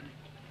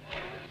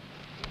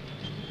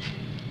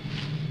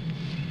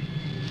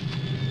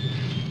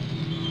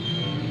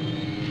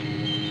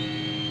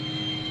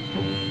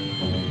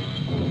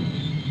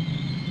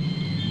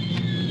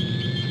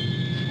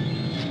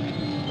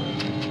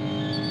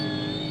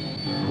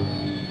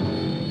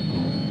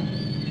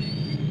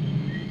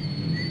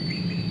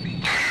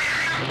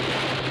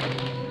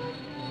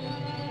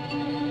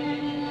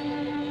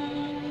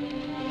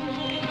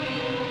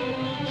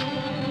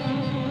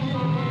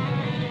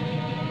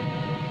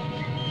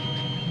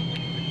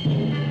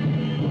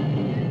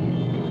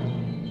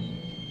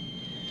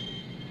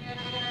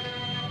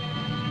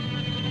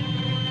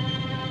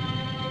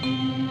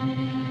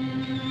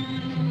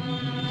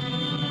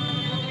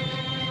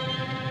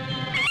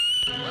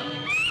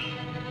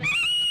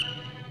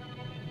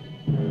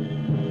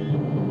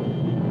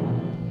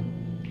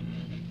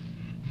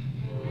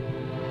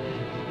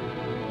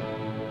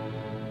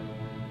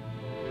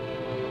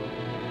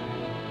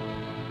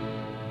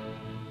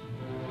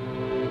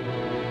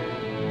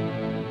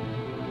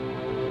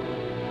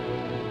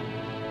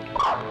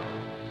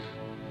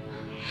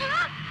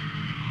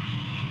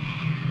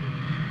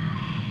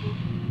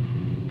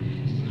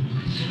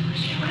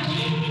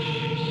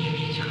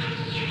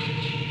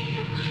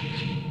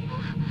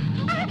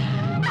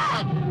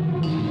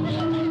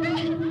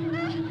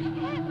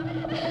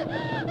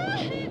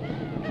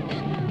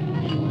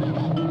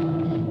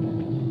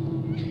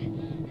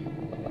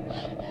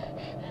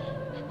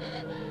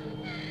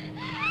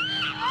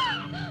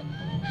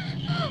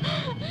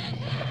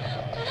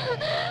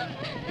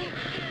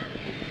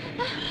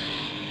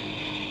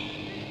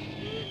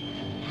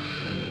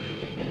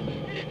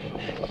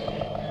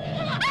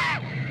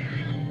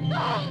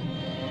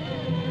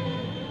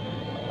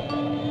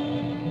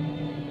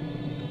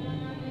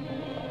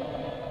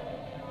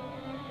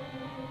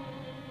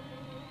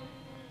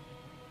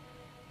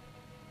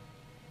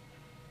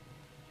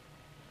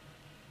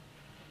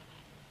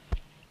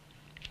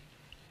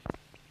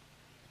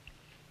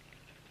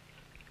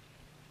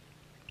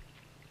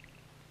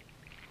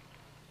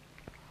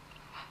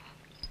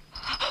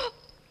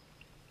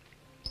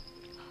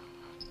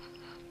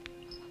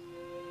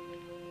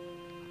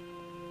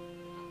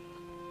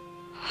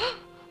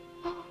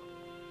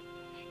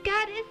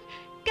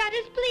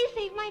 Goddess, please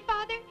save my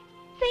father.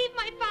 Save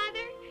my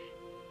father.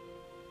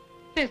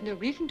 There's no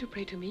reason to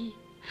pray to me.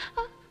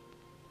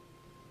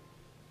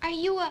 Are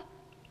you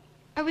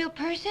a real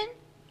person?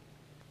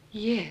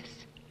 Yes.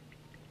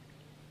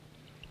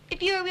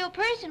 If you're a real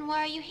person, why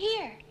are you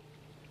here?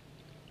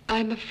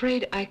 I'm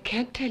afraid I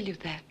can't tell you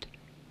that.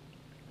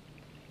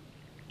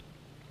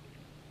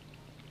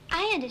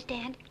 I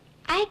understand.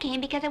 I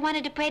came because I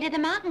wanted to pray to the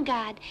mountain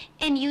god,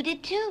 and you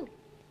did too.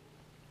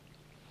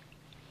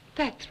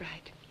 That's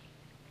right.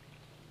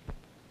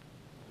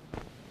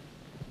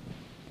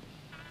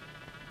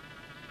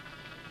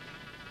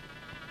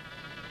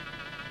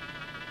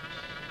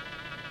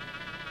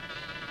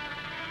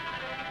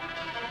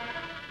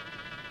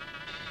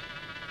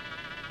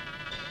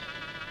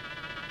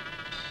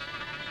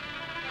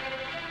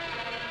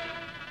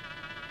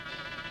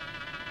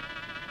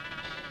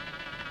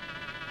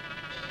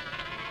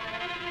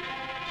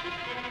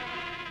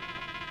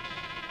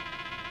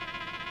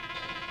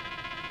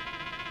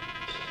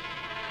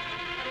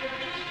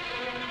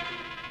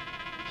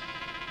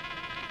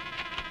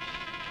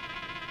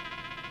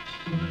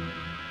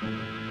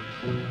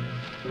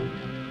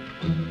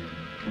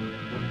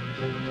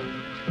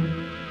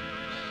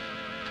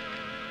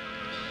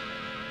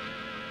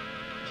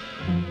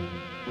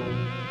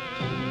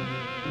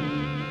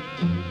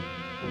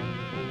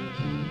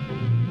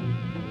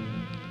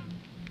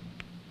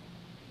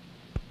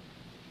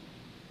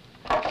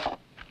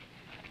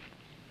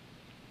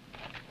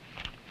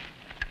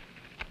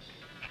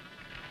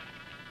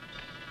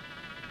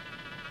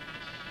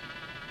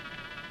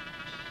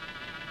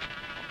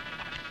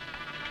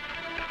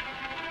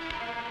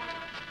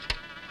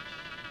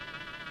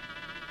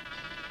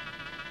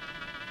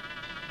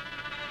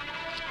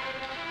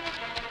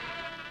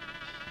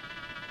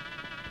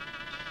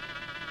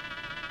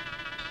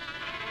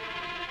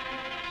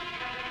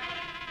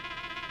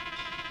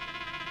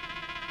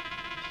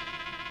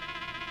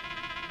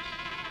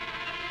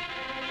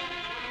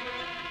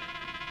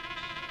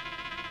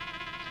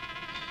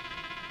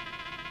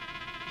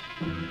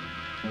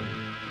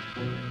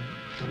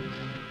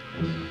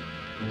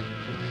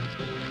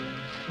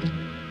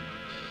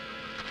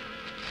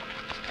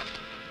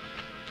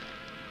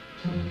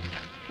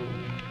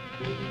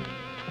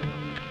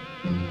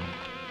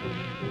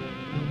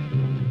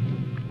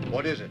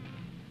 What is it?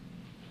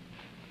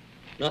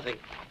 Nothing.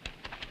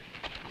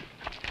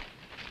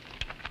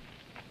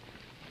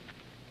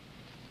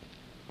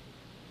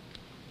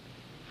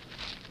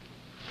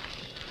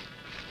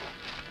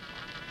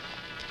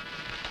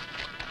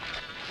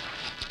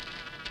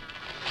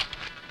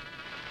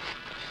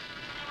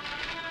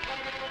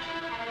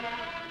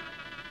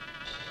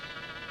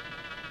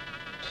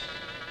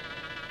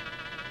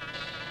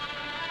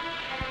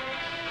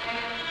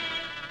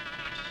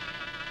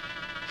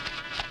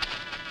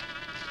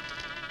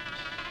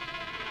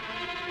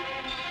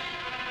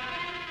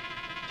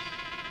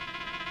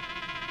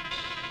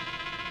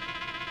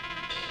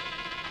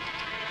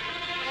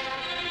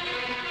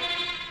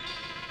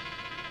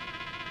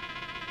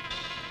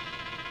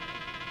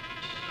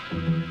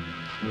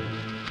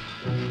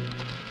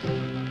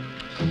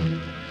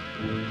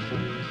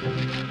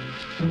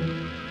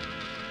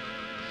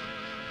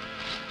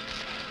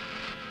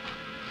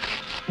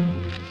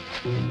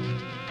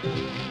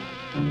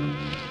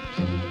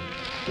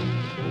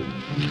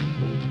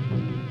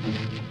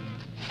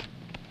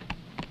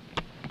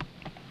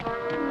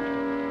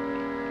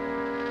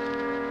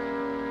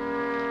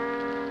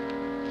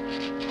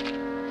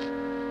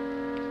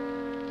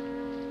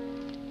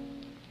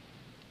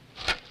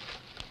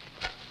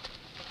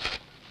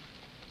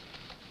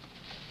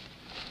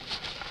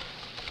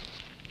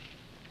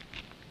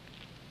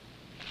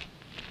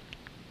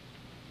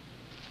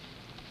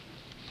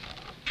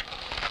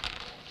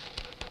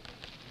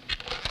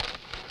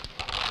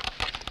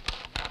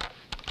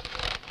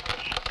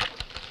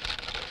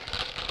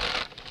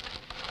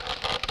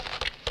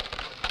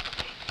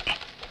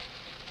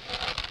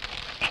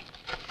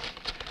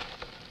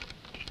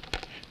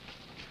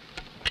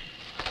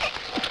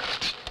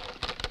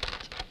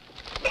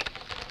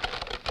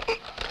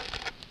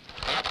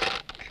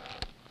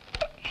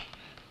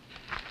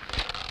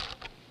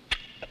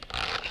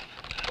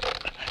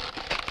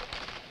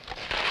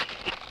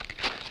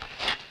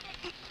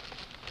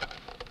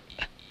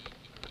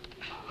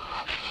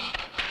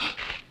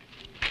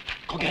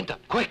 Kogenta,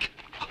 quick!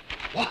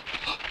 What?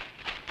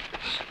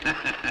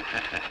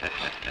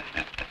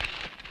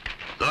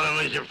 Thought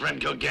it was your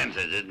friend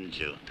Kogenta, didn't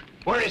you?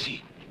 Where is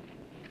he?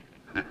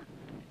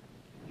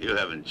 You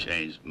haven't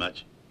changed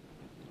much.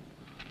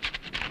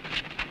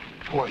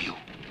 Who are you?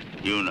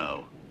 You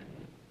know.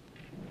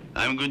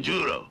 I'm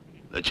Gunjuro,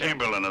 the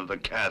Chamberlain of the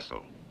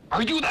castle.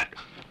 Are you that?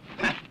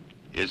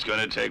 It's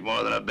gonna take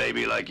more than a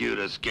baby like you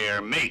to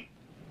scare me.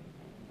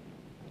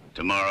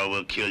 Tomorrow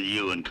we'll kill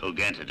you and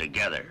Kogenta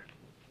together.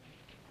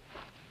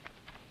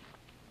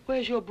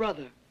 Where's your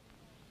brother?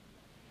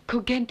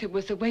 Kogenta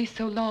was away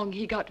so long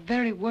he got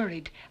very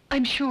worried.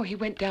 I'm sure he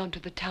went down to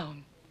the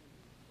town.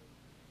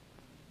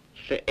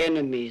 The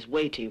enemy's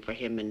waiting for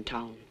him in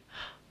town.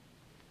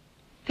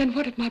 Then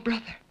what of my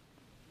brother?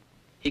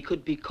 He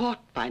could be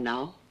caught by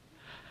now.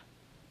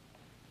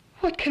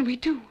 What can we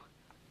do?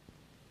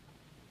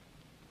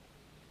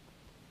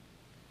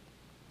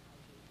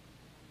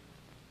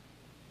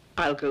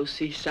 I'll go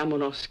see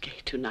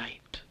Samonosuke tonight.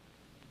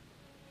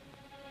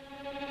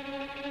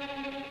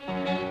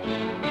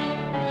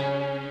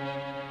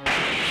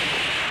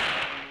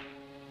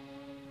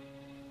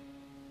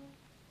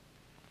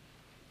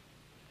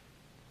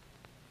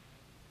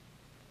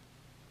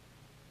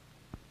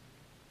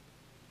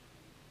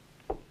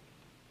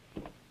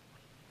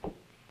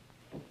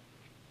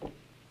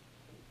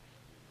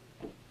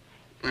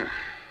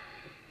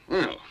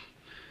 Well,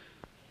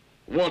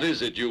 what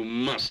is it you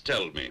must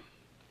tell me?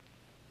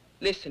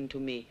 Listen to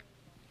me.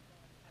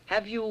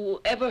 Have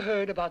you ever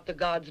heard about the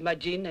gods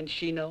Majin and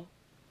Shino?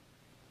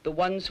 The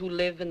ones who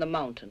live in the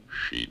mountain?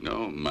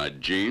 Shino,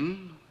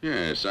 Majin?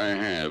 Yes, I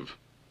have.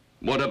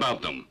 What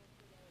about them?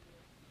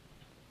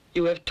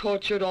 You have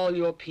tortured all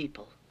your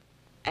people,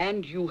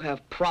 and you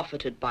have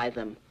profited by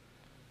them.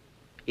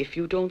 If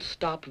you don't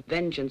stop,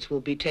 vengeance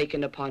will be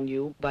taken upon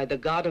you by the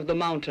god of the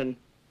mountain.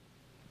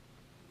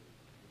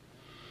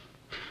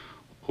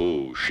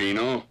 Who,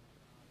 Shino?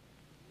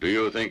 Do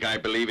you think I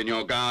believe in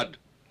your god?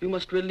 You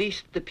must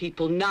release the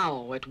people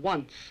now, at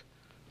once.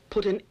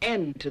 Put an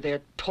end to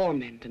their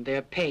torment and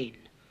their pain.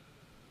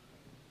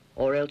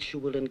 Or else you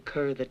will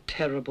incur the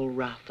terrible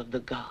wrath of the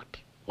god.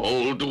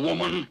 Old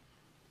woman!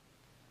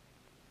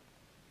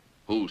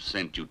 Who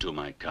sent you to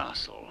my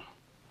castle?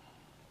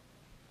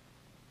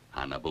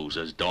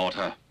 Hanabusa's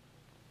daughter?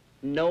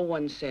 No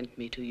one sent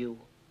me to you.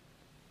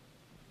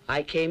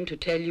 I came to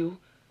tell you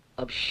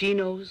of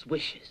Shino's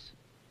wishes.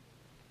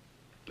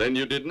 Then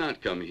you did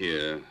not come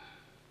here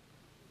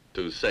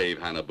to save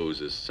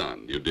Hanabusa's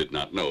son. You did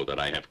not know that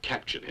I have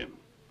captured him.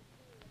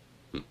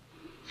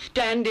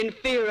 Stand in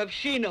fear of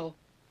Shino.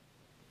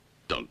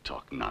 Don't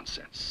talk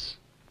nonsense.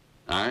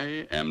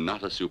 I am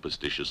not a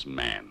superstitious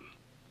man.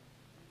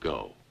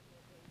 Go.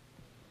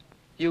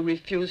 You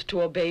refuse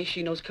to obey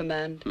Shino's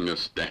command? A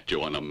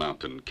statue on a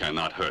mountain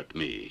cannot hurt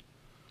me.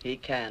 He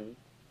can.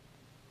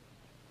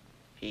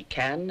 He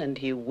can and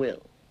he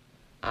will.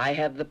 I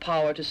have the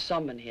power to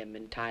summon him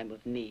in time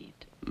of need.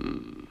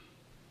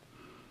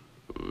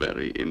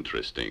 Very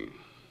interesting.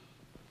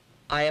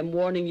 I am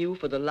warning you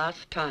for the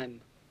last time.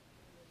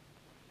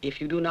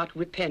 If you do not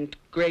repent,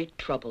 great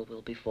trouble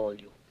will befall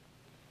you.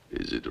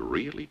 Is it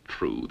really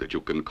true that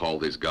you can call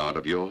this god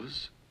of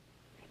yours?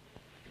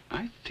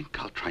 I think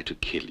I'll try to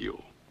kill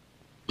you.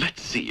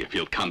 Let's see if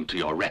he'll come to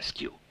your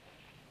rescue.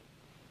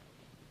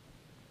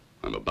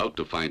 I'm about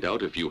to find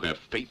out if you have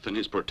faith in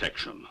his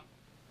protection.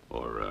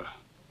 Or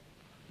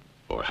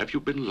have you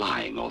been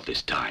lying all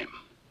this time?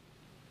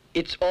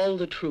 It's all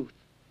the truth.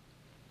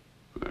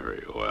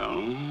 Very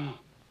well.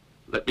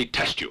 Let me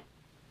test you.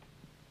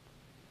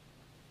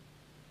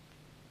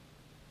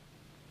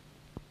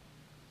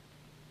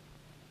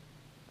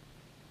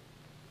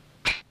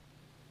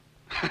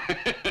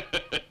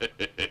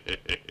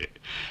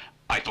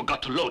 I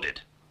forgot to load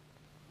it.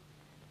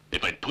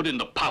 If I had put in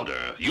the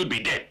powder, you'd be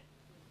dead.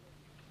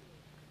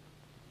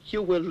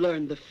 You will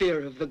learn the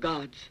fear of the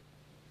gods.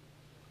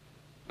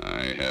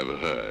 I have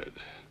heard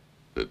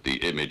that the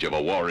image of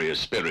a warrior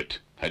spirit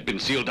had been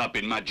sealed up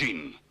in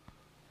Majin.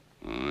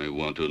 I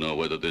want to know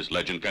whether this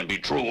legend can be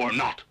true or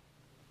not.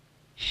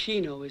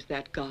 Shino is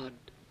that god,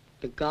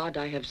 the god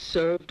I have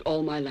served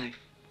all my life.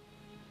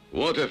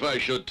 What if I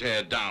should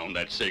tear down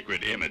that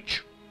sacred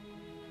image?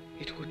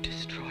 It would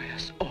destroy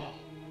us all.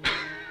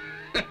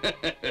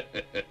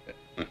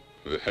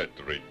 That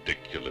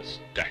ridiculous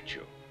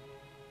statue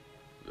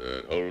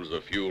that holds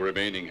the few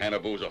remaining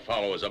Hanabusa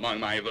followers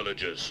among my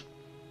villagers.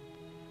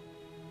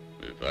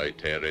 If I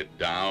tear it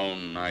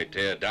down, I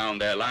tear down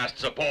their last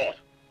support.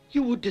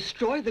 You would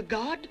destroy the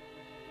god?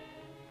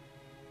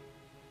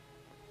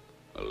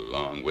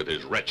 Along with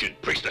his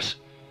wretched priestess.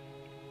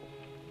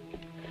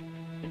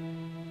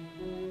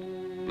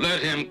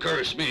 Let him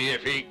curse me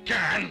if he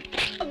can.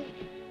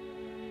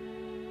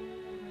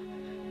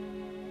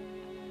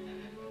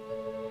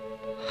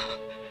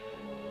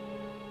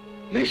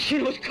 May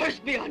Shino's curse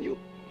be on you.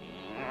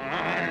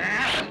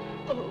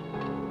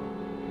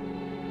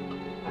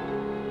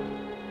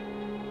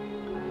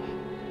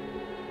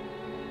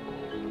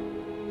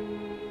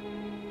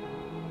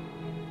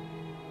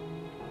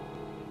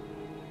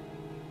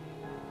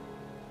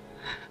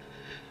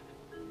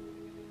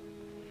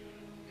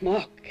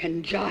 Mock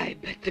and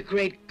jibe at the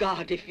great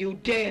god if you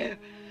dare,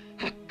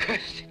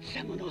 accursed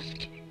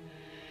Semonosuke.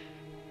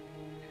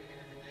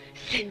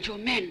 Send your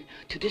men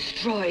to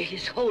destroy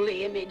his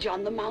holy image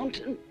on the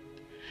mountain.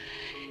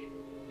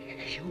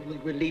 You will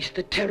release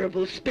the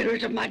terrible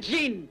spirit of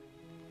Majin.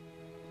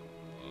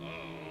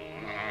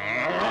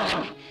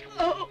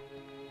 Oh.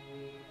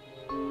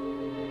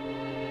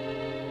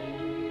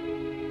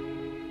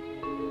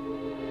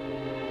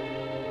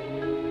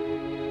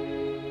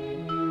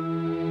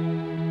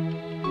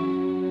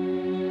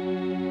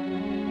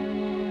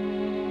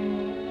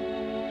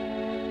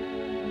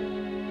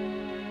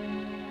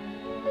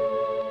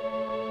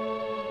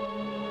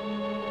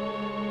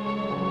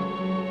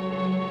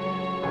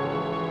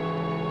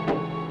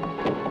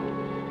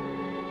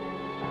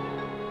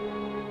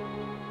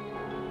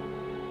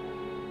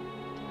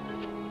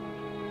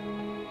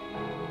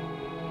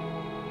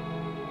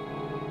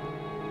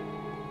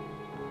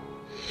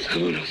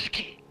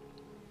 Semonosuke,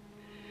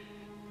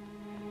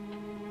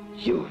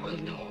 you will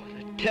know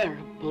the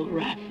terrible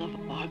wrath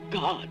of our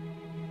God.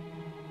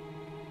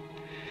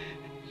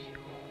 You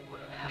will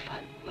have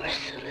a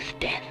merciless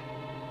death.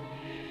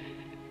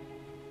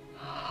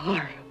 A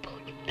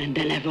horrible and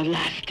an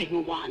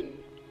everlasting one.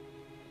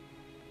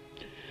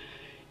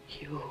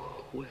 You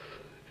will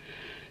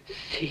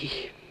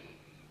see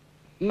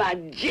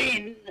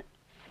Majin.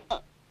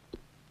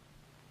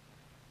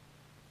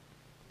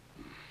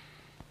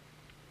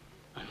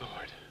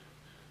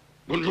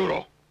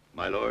 Bunjuro!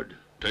 My lord?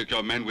 Take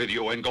your men with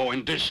you and go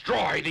and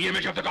destroy the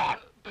image of the god!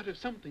 But if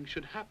something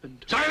should happen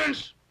to...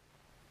 Silence!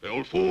 The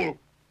old fool!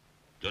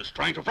 Just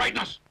trying to frighten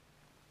us!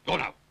 Go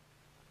now!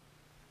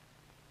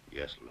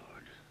 Yes,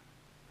 lord.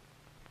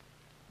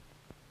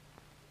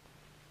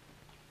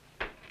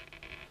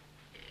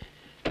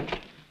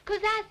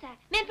 Kozasa,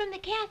 men from the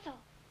castle.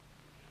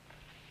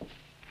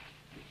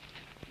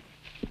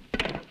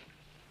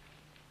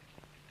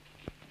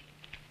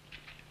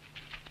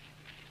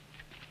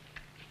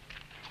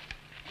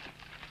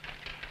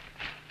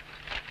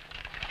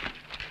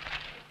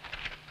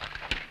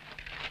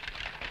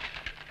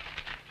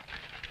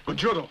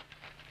 Bunjuro,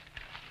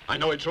 I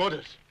know it's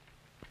orders,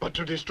 but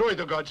to destroy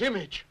the god's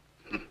image.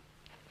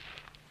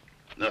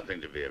 Nothing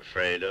to be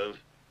afraid of.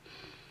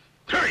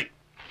 Hurry!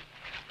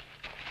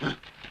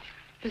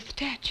 The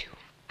statue.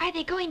 Are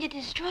they going to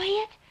destroy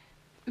it?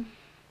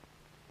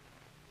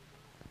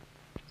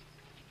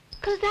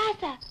 Kozasa,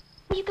 where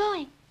are you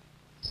going?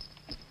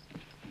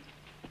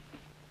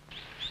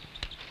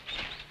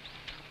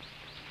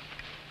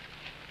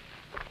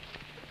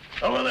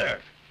 Over there.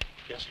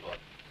 Yes, Lord.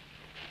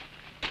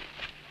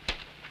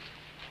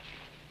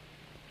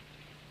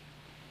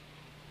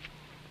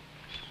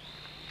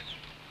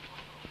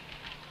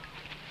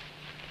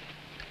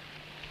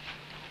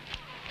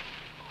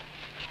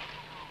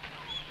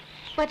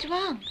 What's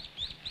wrong?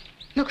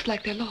 Looks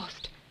like they're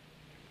lost.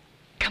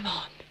 Come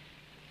on.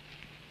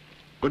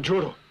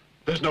 Bunjuro,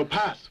 there's no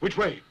path. Which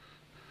way?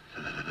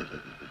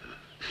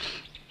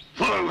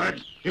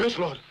 Forward! Yes,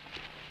 Lord.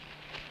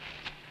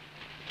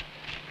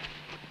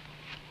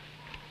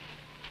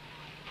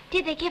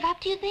 Did they give up,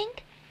 do you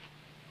think?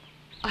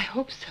 I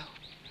hope so.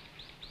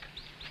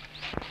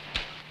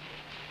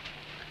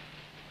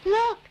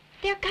 Look,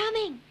 they're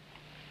coming.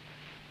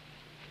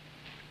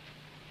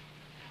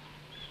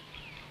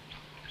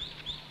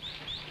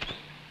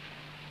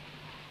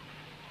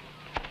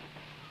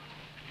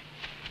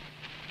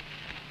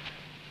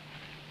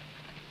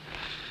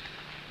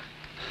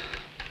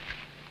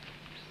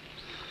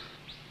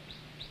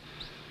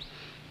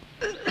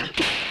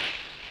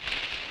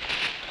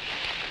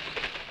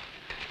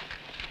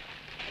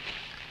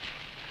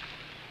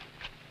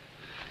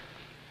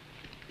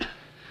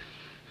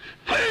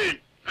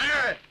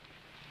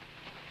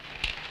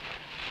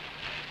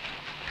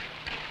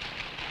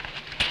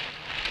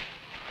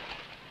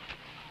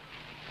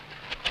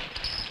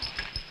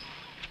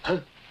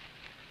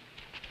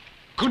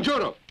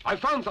 Kunjuro, I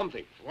found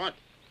something. What?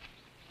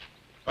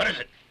 What is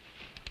it?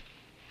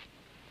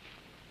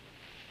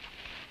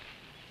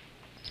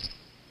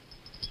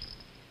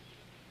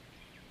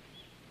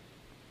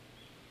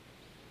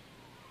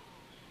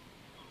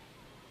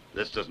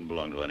 This doesn't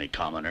belong to any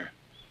commoner.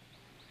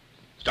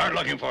 Start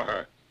looking for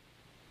her.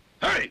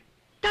 Hurry!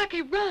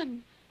 Take,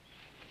 run!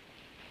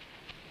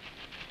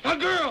 A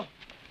girl!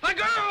 A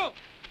girl!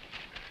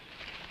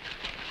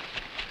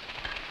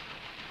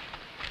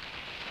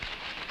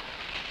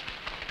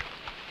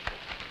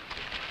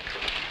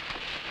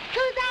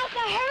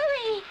 Kusasa,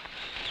 hurry!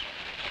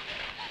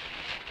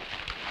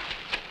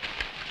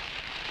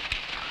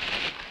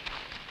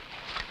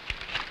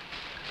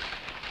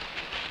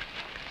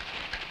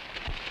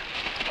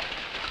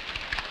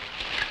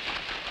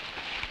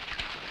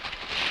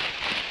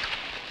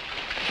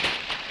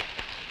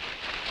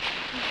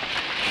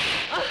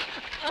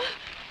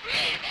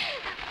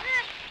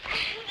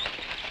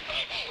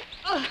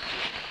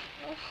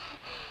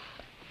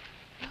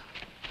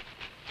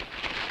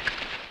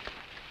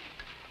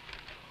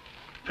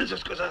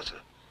 Princess Kusasa.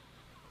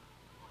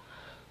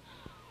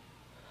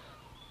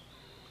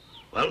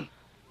 Well?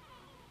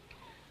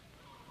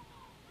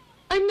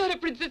 I'm not a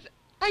princess.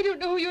 I don't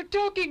know who you're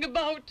talking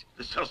about.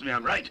 This tells me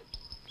I'm right.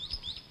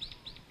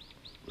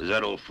 Was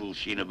that old fool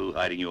Shinobu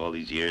hiding you all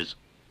these years?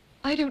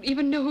 I don't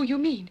even know who you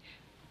mean.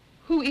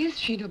 Who is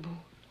Shinobu?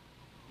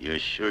 You're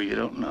sure you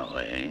don't know,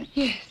 eh?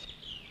 Yes.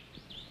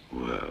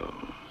 Well,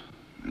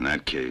 in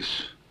that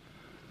case,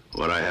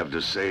 what I have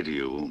to say to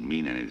you won't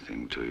mean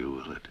anything to you,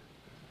 will it?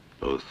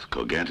 Both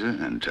Kogenta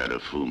and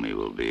Tadafumi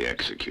will be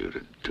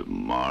executed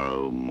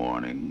tomorrow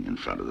morning in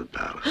front of the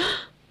palace.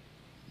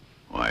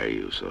 Why are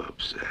you so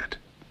upset?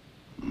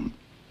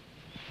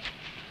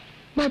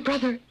 My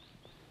brother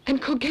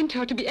and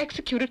Kogenta are to be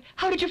executed.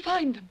 How did you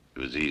find them?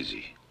 It was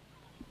easy.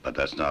 But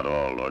that's not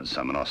all. Lord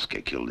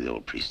Samanosuke killed the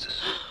old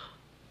priestess.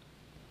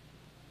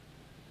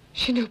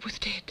 Shinobu's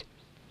dead.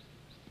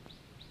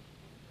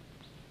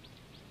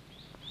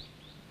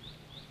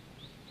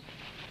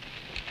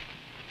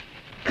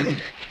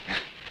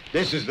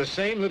 This is the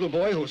same little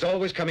boy who's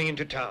always coming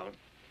into town.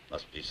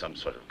 Must be some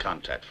sort of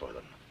contact for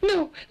them.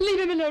 No, leave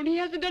him alone. He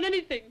hasn't done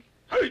anything.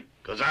 Hurry!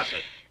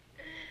 Kozase,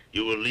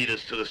 you will lead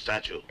us to the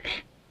statue.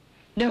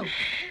 No.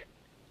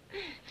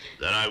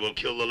 Then I will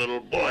kill the little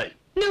boy.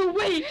 No,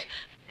 wait!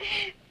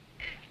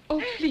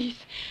 Oh, please.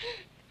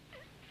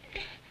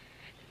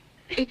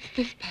 It's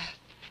this path.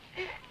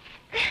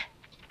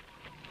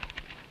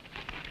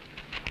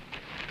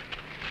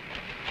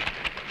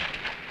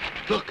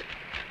 Look!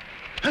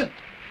 Huh.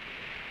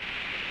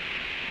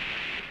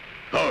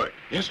 Forward.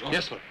 Yes, Lord.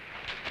 Yes, Lord.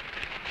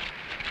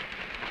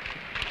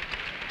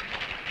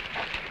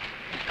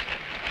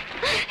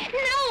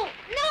 No!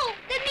 No!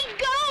 Let me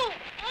go!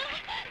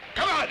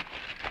 Come on!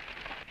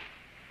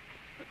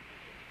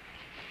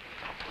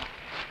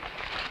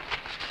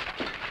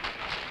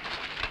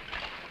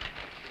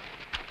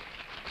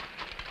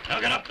 Now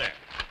get up there.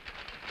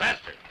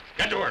 Faster.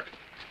 Get to work.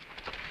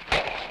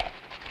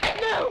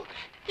 No!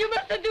 You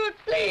mustn't do it,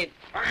 please!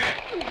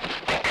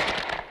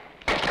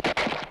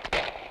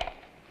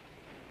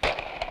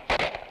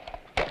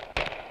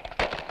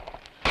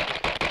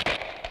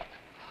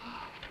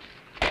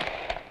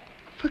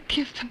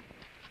 Forgive them.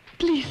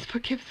 Please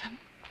forgive them.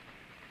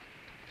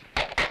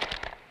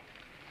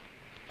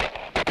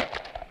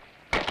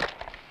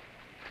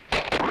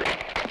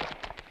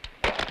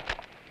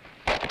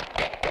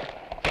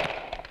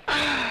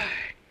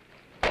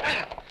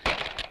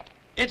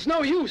 It's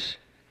no use.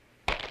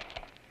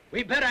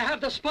 We better have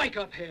the spike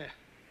up here.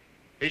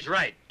 He's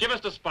right. Give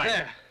us the spike.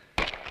 There.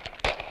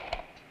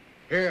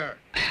 Here.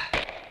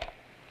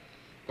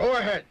 Go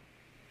ahead.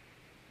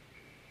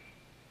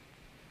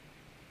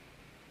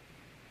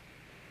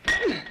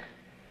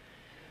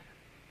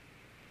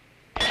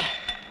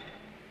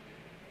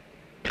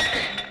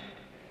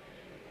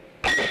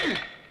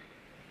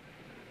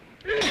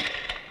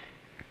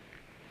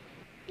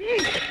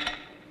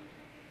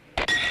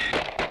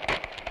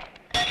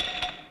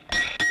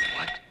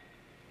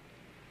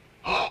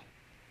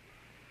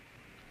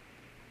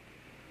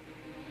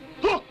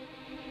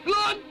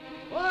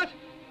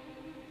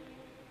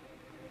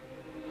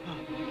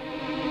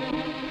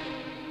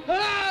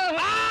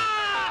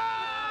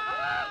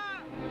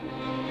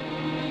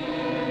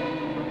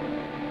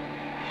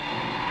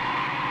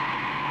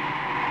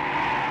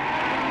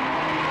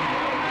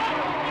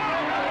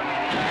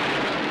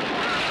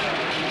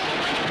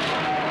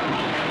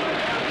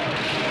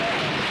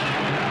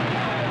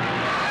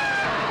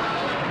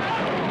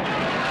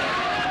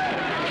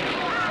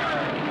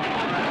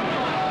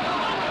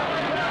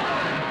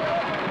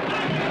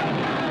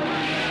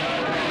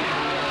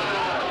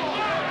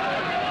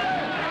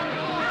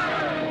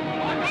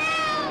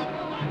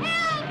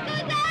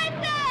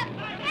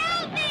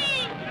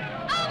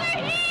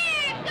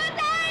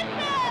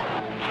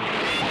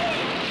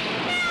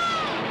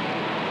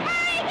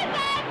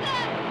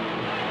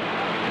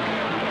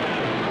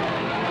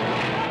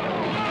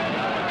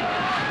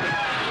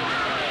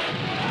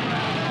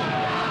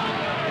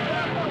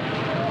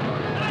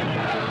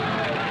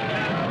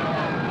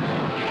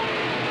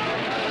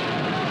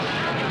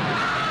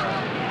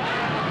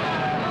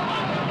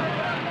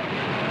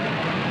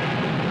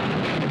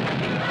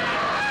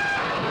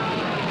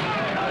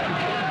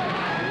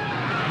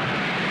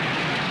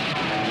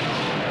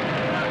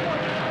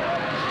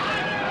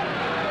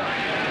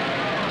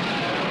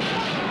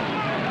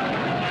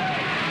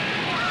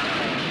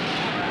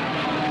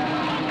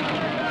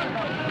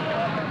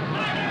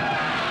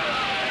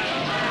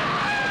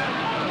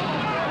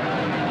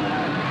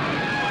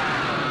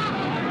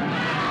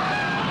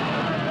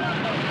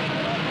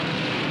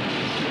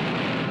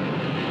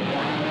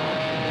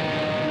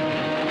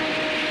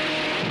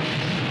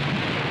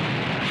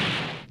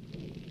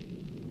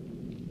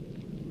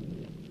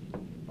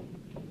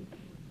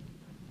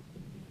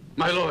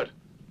 My lord,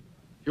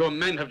 your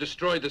men have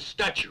destroyed the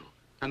statue,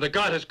 and the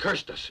god has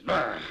cursed us.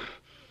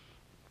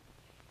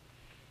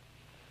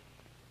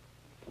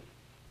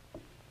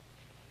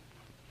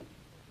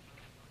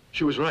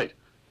 She was right.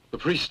 The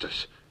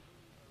priestess.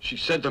 She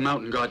said the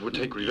mountain god would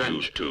take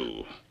revenge. You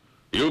too.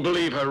 You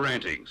believe her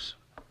rantings?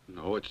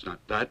 No, it's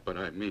not that, but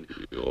I mean...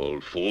 You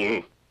old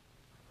fool.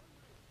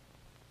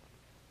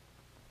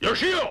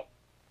 Yoshio!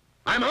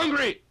 I'm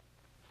hungry!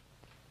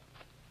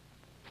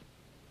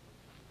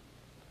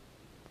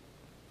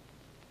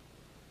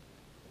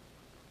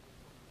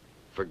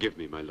 Forgive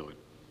me, my lord.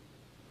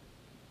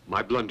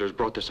 My blunders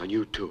brought this on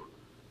you, too.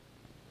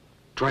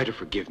 Try to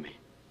forgive me.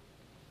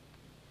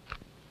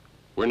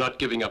 We're not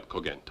giving up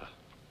Kogenta.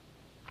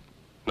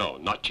 No,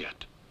 not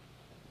yet.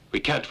 We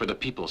can't for the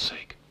people's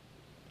sake.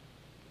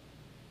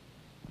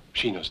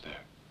 Shino's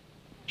there.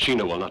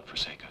 Shino will not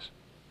forsake us.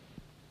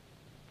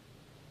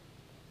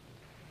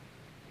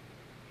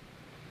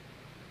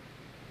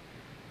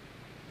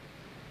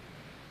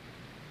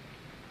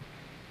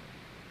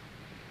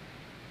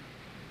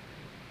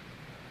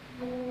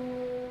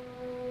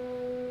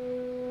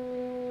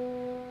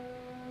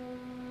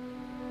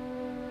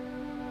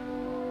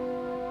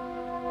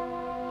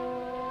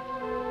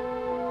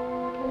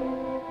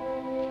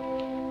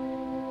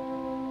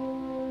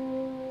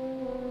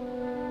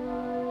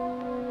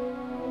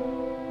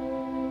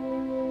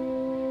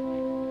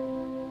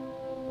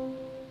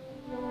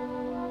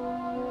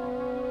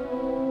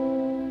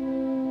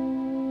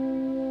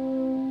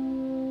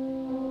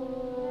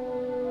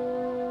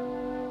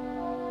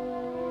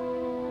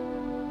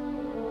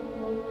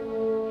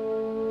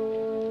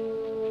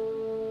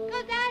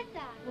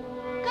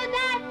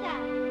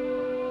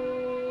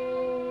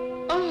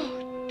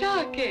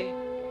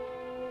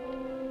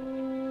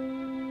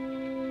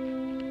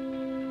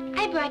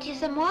 I brought you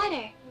some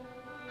water.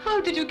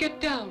 How did you get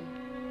down?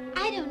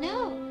 I don't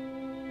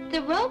know.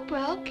 The rope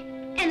broke,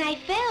 and I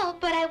fell,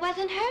 but I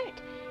wasn't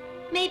hurt.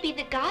 Maybe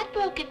the god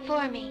broke it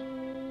for me.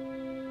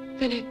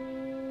 Then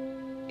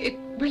it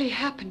really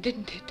happened,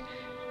 didn't it?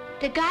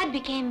 The god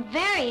became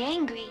very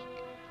angry.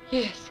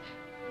 Yes.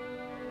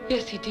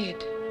 Yes, he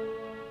did.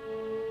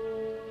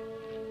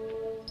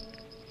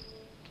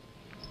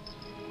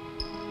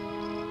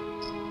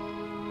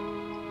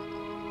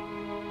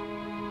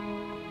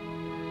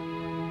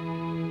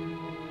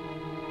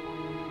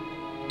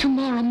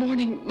 Tomorrow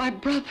morning, my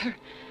brother...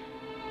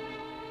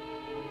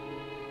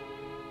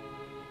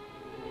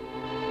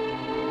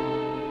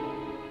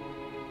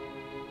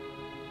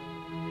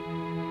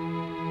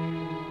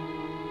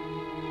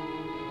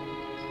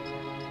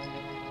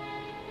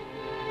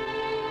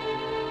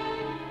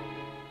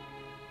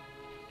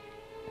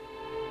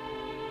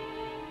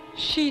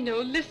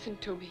 Shino, listen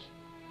to me.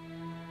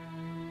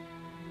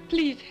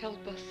 Please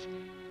help us.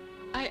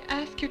 I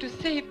ask you to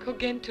save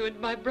Kogento and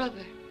my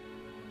brother.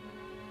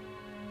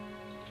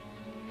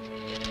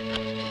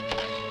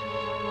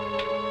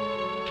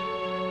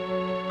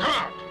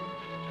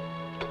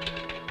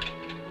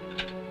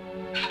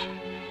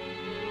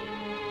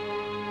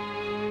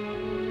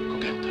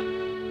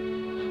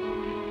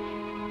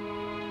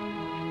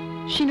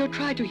 Shino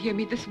tried to hear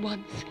me this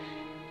once.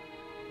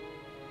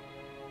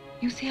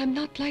 You see, I'm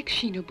not like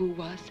Shinobu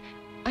was.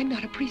 I'm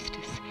not a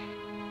priestess.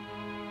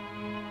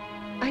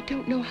 I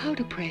don't know how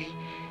to pray.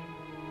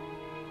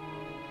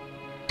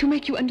 To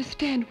make you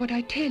understand what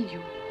I tell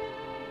you.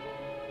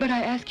 But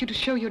I ask you to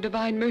show your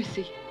divine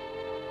mercy.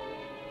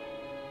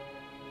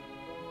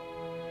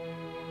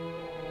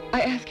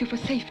 I ask you for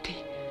safety.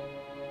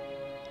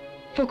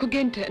 For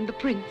Kogenta and the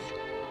prince.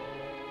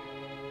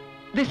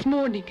 This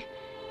morning,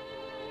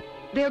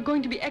 they are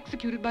going to be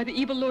executed by the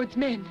evil lord's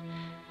men.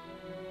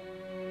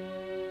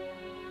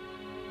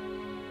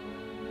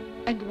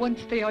 And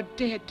once they are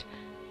dead,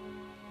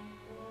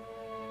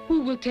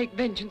 who will take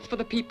vengeance for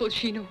the people,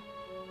 Shino?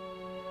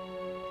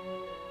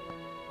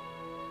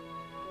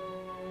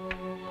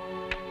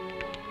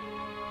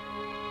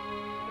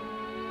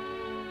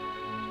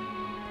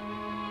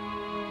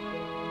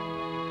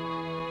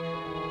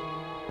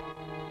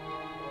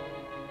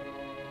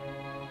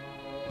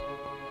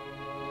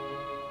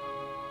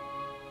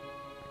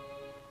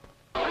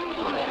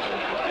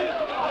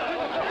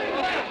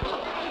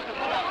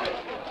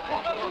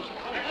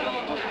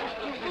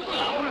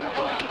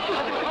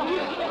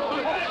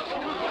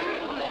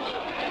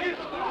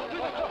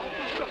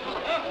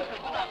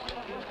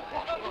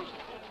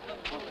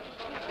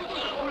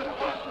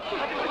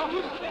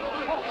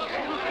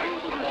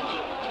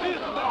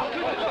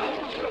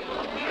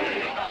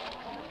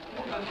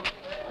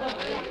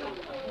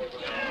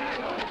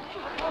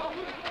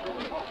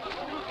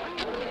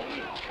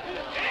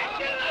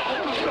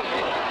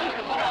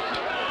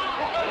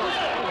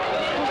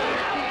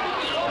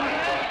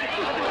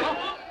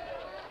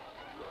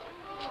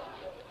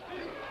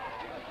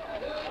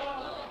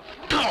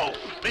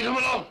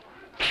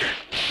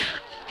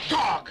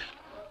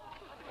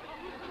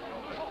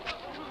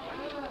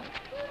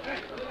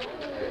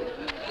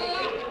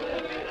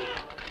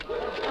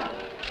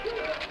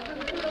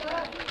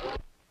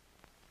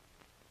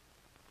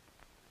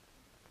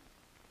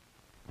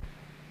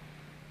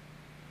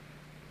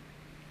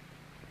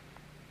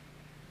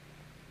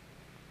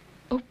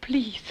 Oh,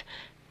 please.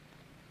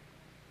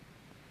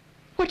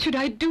 What should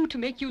I do to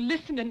make you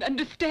listen and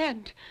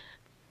understand?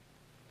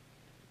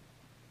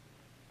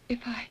 If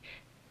I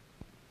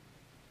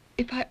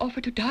offer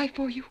to die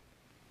for you?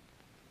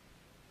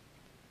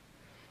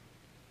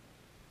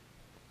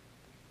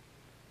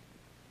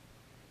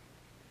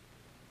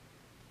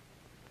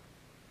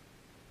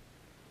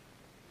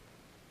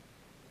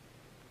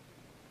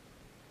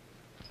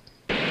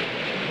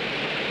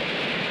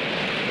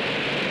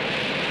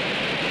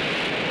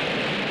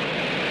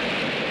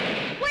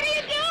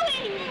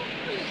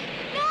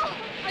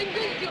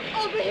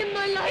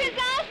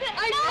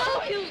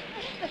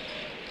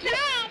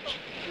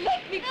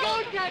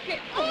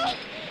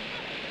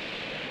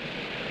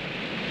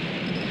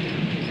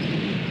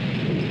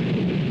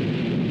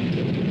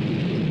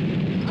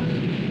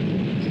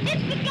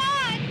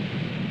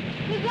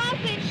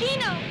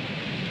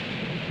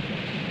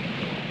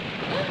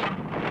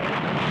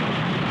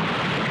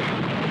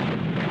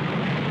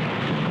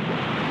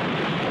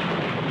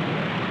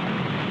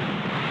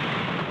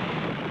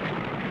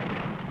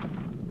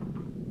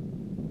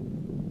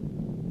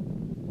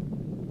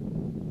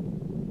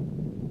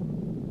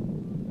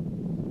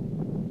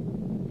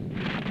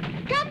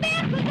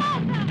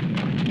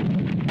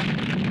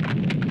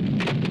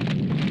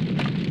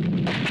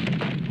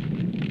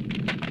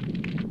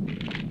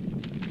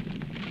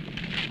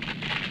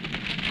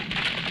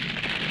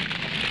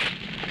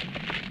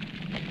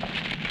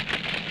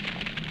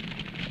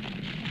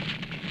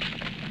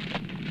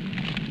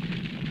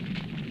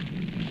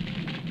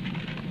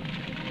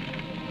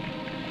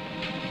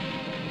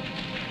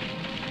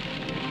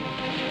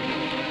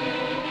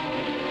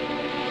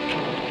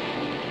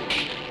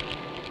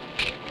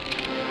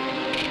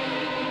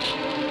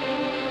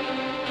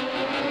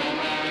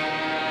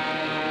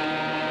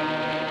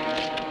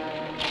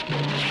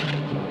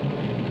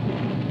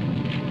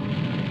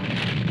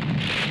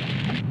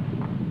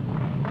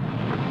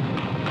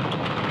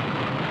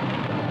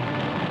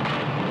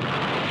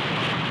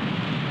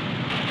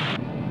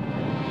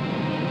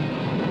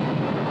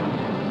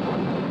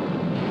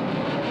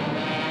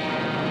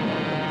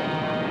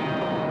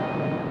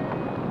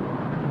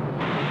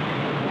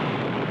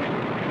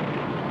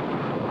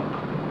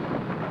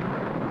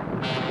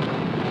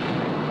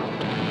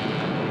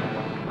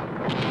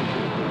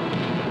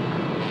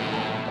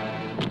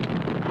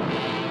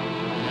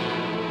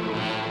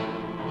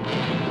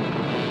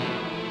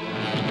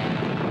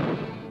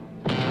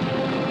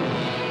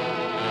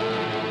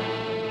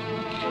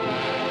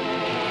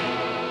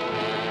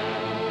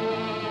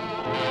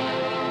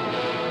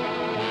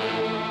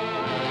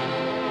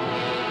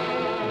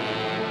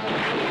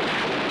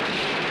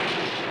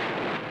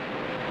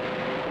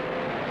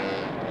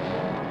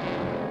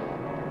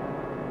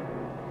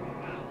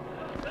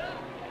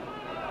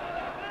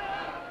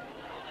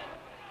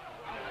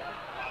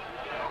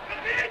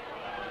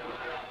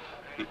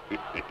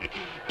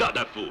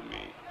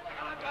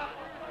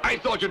 I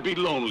thought you'd be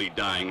lonely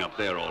dying up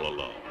there all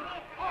alone.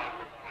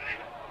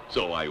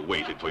 So I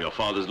waited for your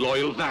father's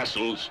loyal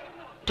vassals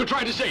to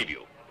try to save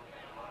you.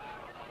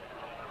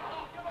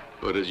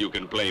 But as you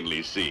can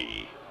plainly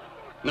see,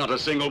 not a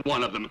single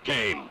one of them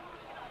came.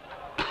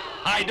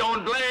 I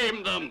don't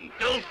blame them.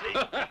 Filthy.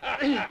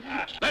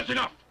 That's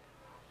enough.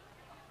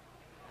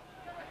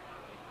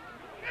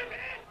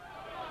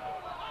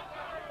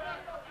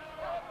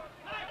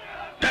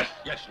 Yes,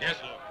 yes, yes,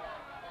 Lord.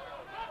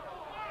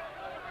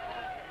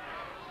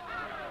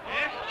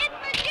 It's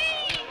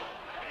Majin!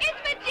 It's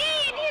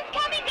Majin! He's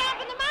coming down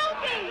from the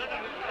mountain!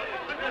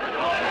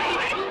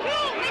 It's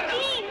true,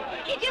 Majin!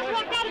 He just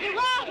walked out of the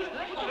rocks!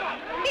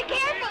 Be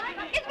careful!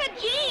 It's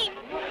Majin!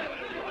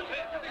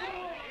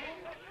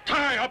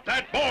 Tie up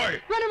that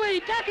boy! Run away!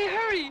 Taki,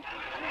 hurry!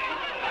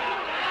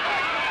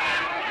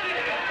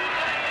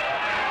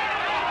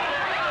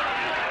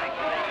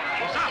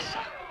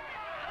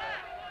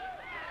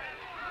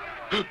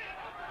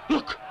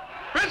 Look!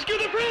 Rescue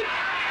the prince!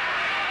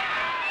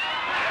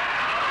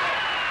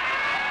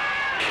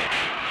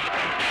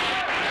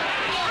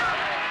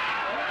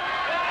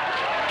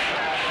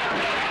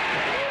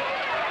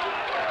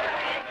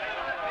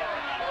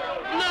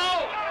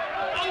 No!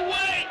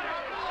 Away!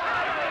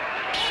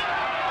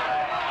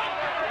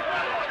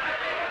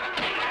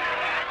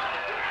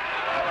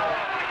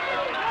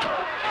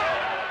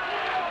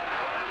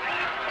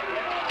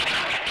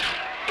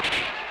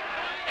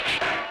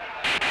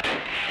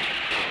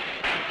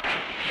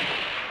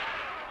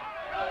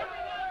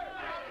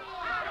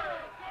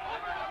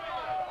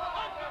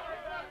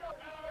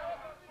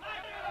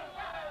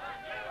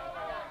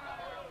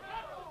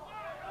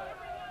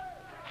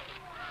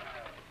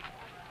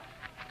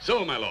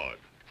 So, my lord,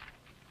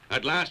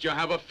 at last you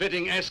have a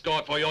fitting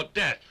escort for your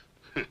death.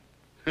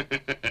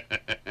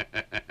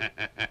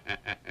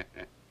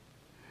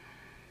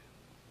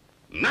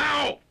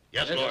 Now!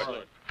 Yes,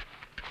 Lord.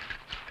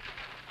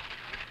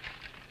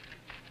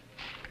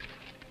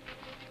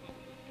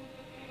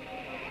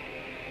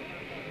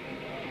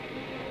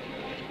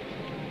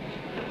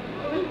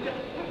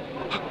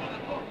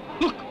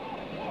 Look!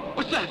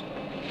 What's that?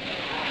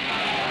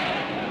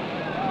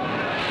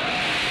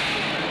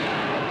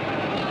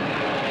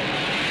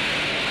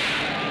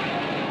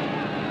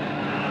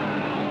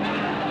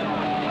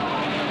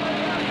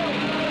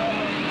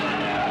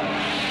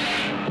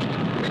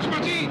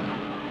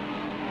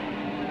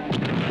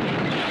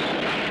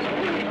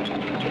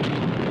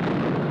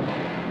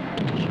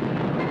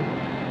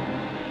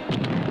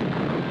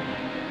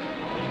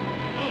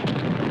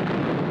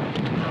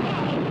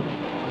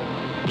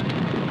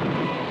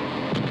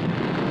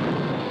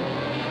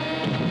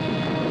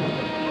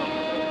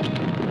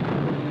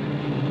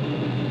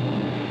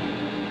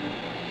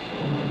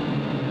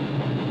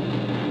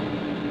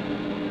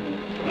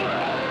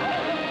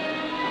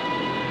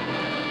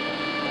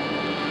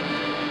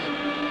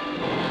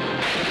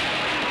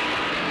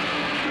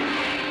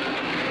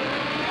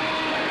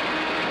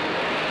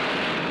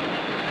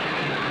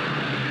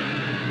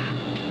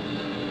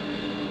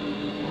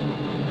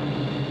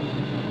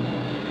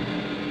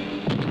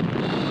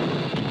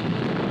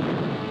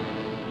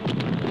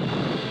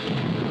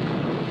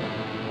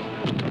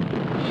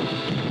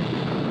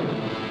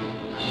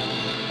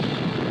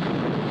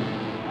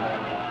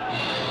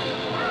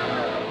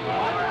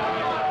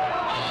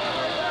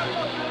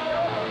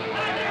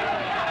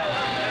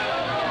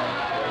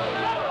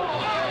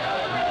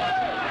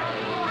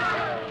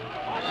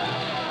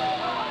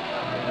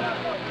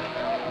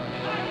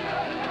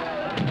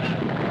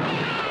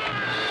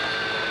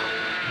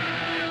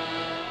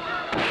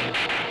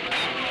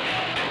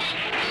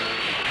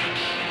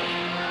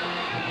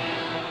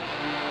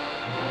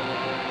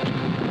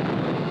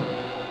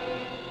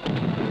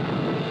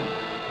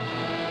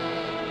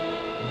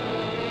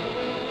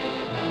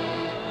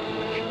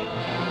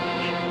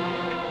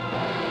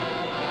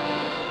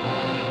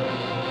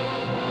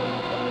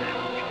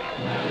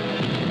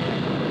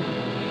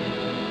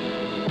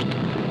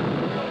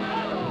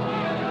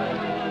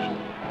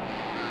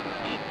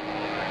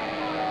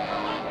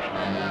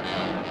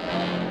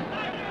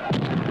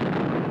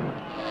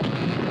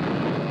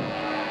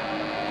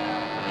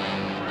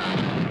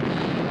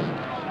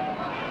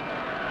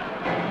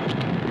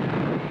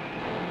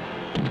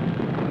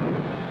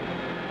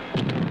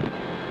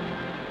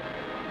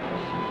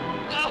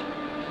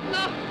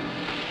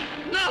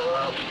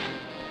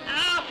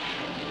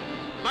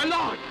 My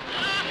lord!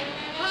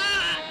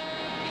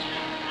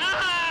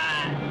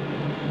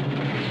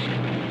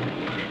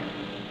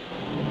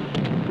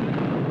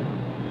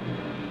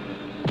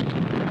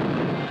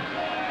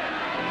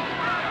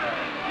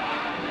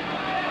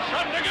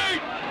 Shut the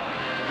gate!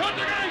 Shut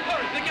the gate!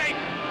 Where's the gate?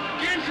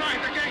 Get inside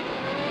the gate!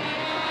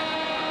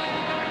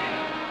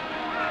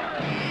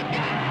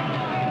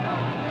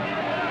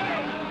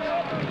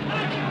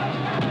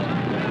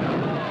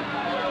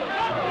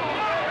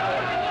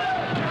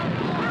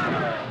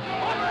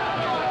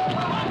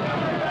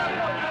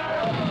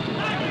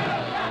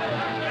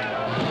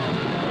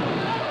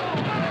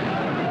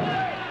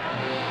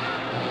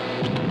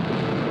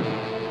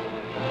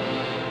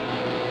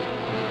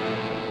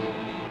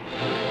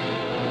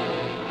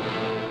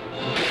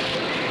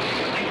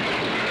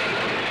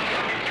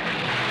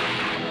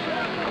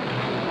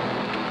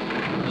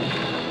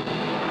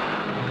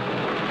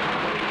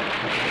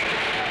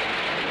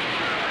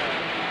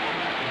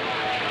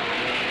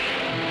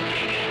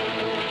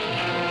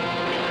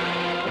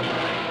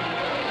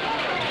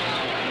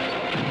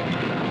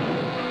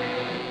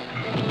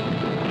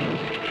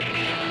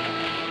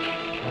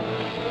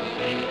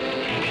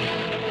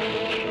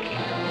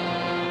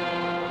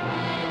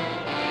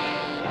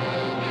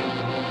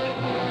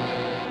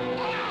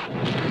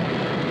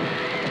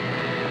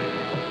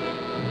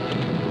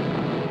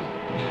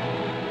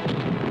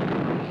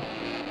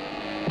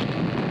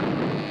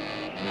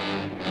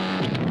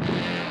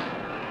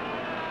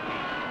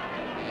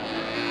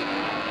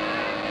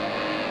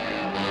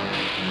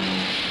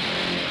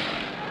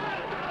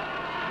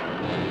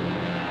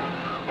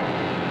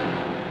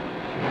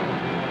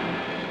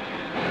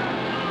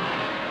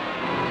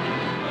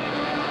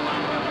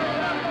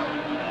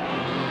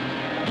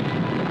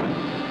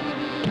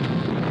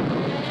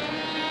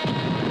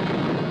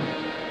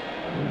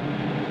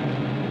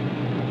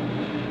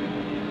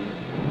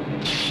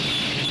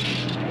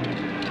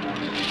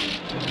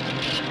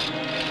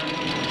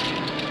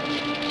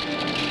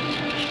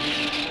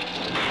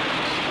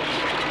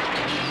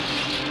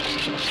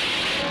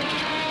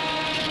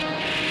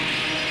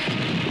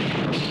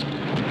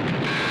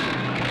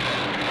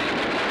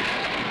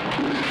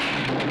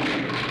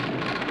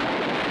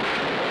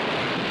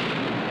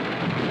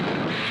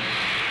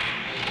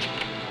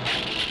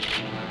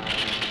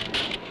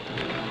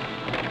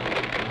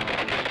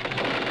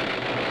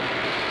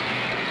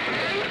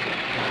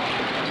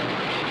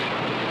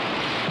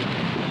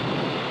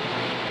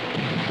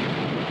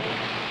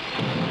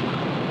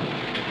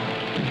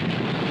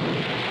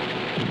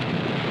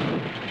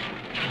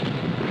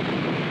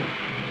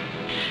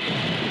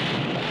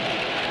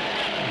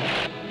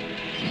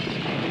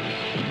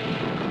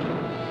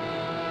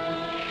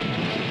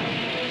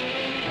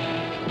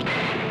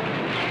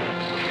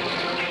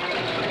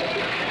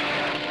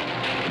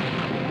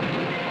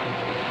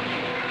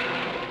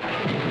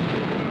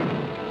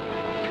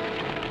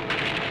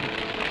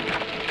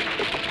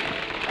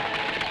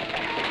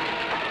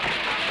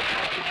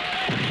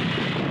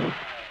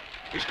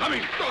 He's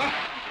coming!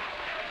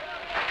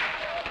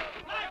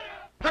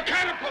 The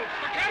catapults!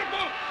 The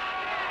catapults!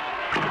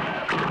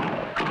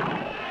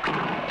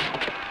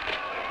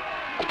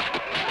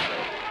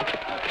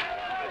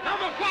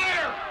 Have a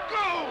fire!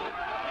 Go!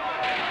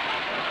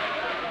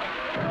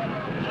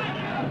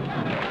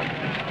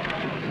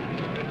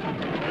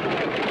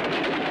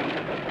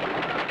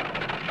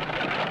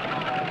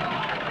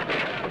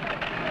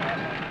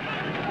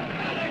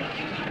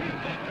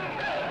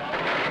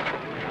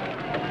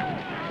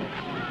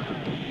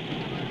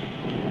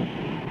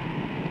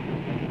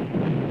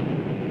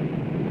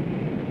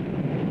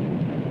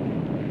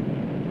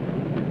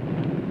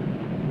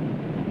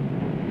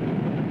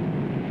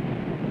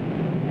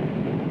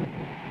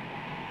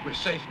 We're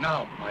safe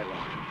now, my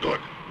lord. Good.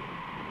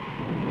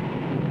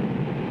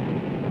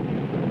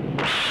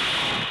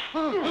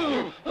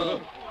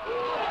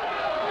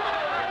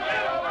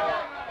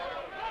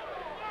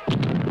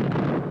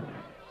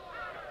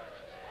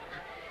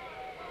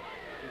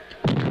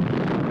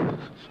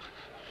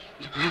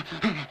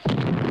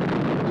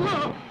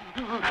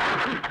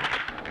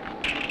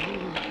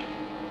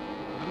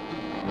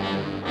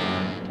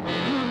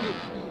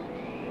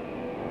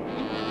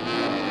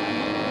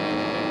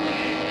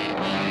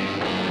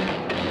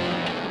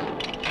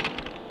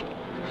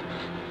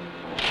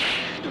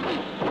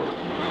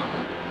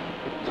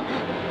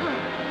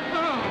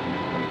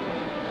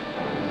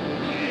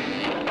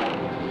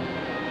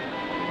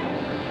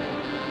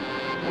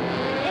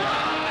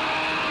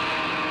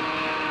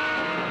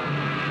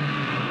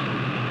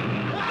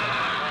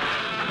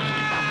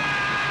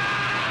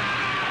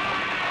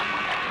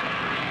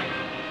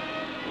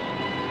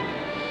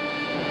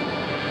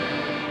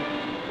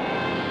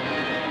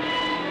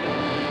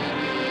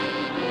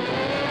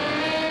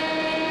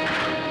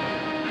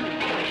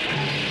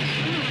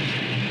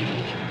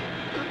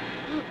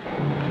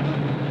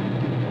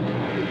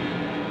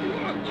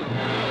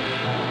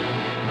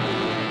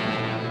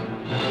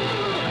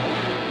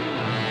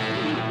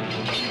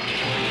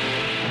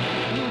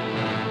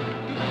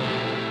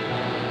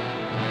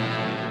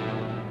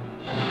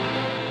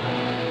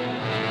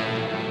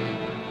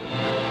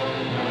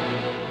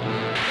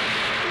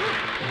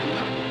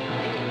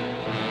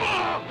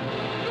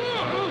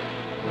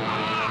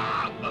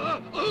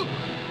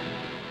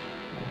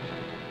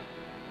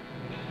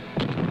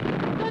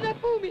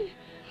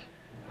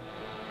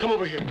 Come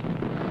over here.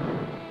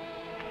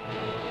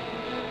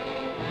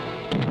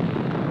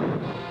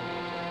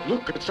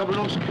 Look at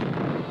Saburosuke.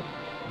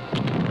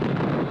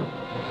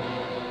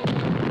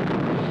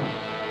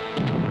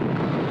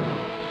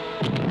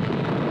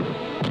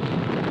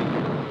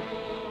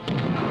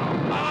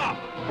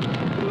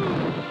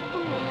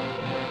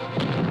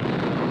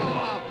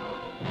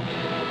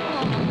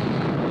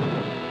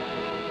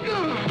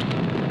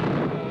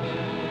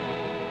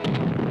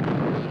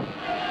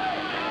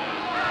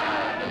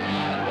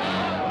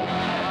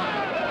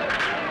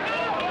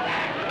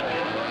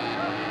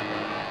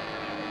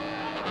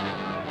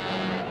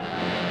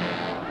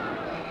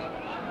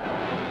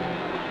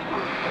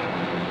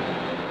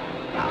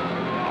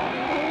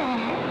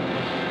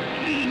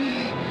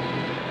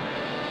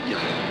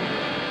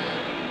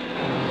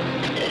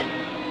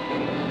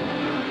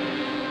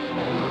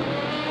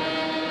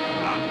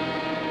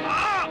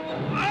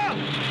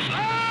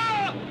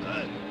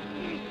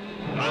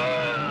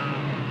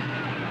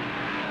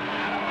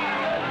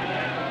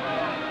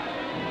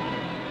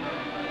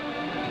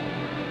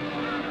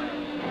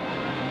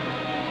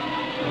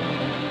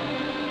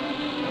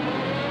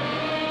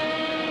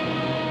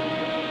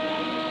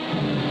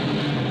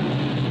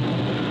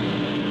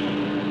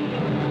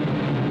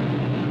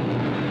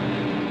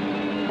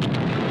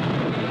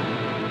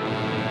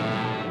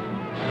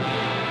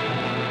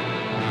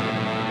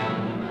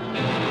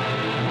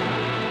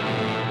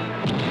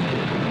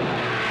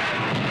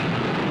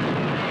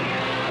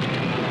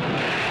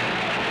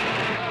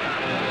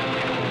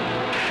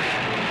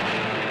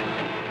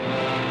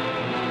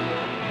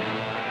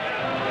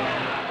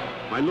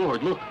 My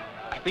lord, look.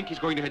 I think he's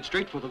going to head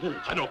straight for the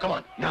village. I know, come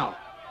on. Now.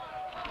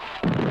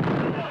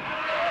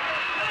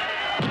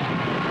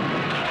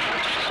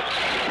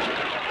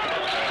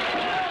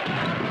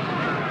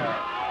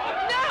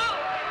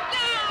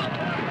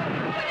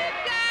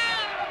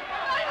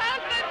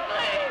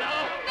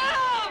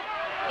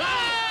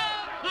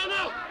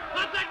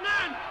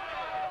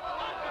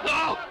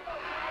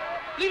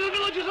 Leave the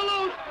villagers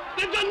alone!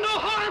 They've done no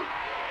harm!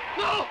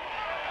 No!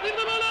 Leave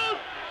them alone!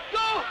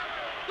 Go!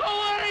 Go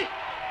away!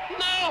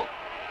 No!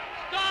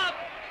 Stop!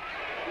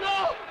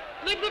 No!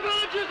 Leave the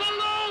villagers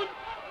alone!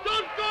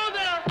 Don't go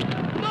there!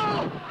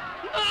 No!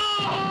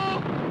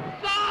 No!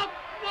 Stop!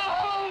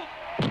 No!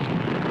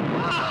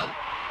 Ah!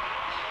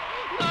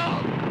 No!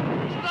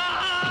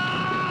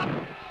 Stop!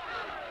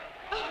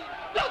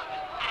 No!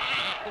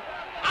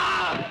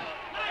 Ah!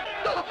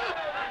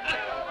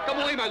 Come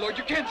away, my lord.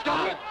 You can't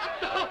stop it.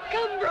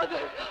 Come,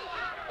 brother.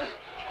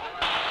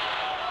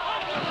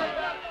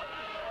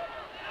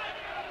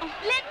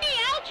 Let me,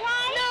 I'll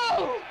try.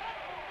 No!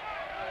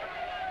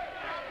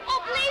 Oh,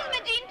 please,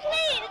 Majin,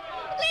 please.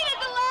 Leave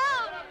us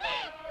alone.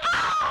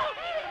 Ah!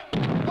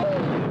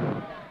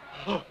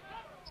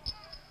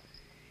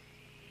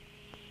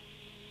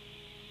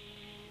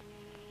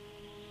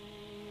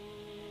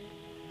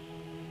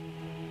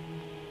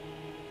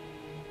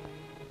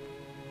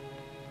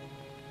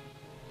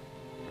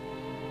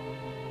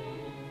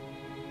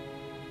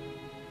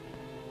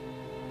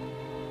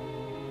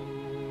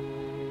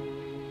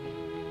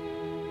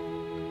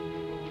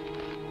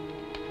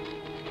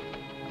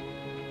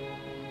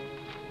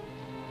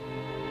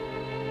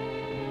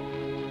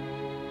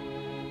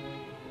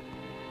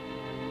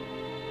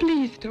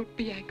 Please don't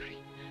be angry.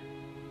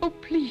 Oh,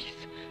 please.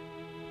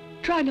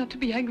 Try not to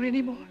be angry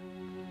anymore.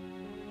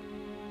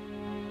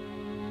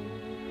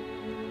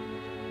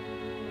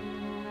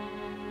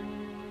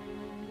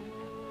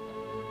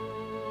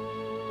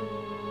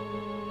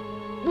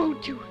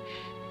 Won't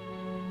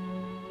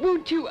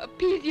you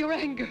appease your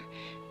anger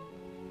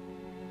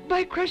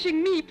by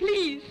crushing me,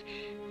 please?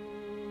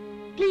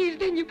 Please,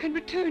 then you can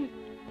return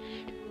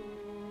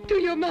to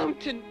your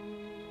mountain.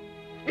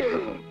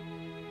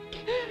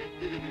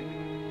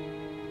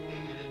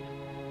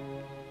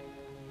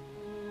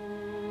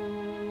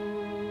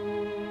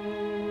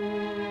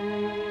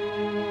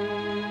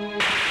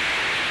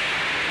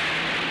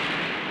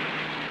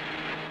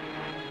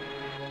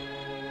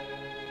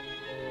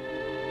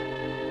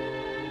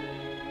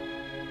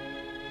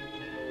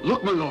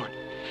 Look, my lord.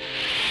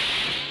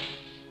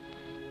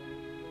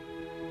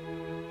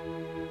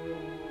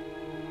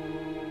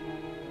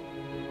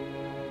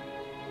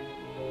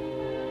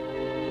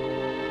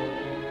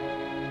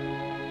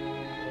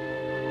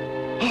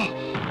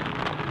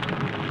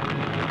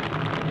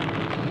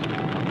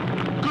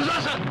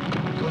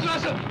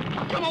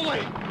 Come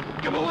away!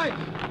 Come away!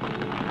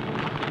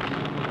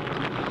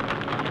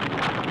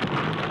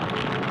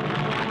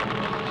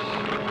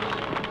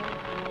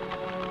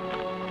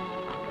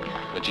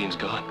 Majin's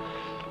gone.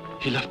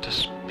 He left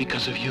us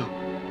because of you,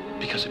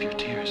 because of your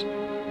tears.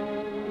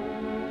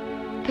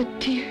 The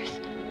tears?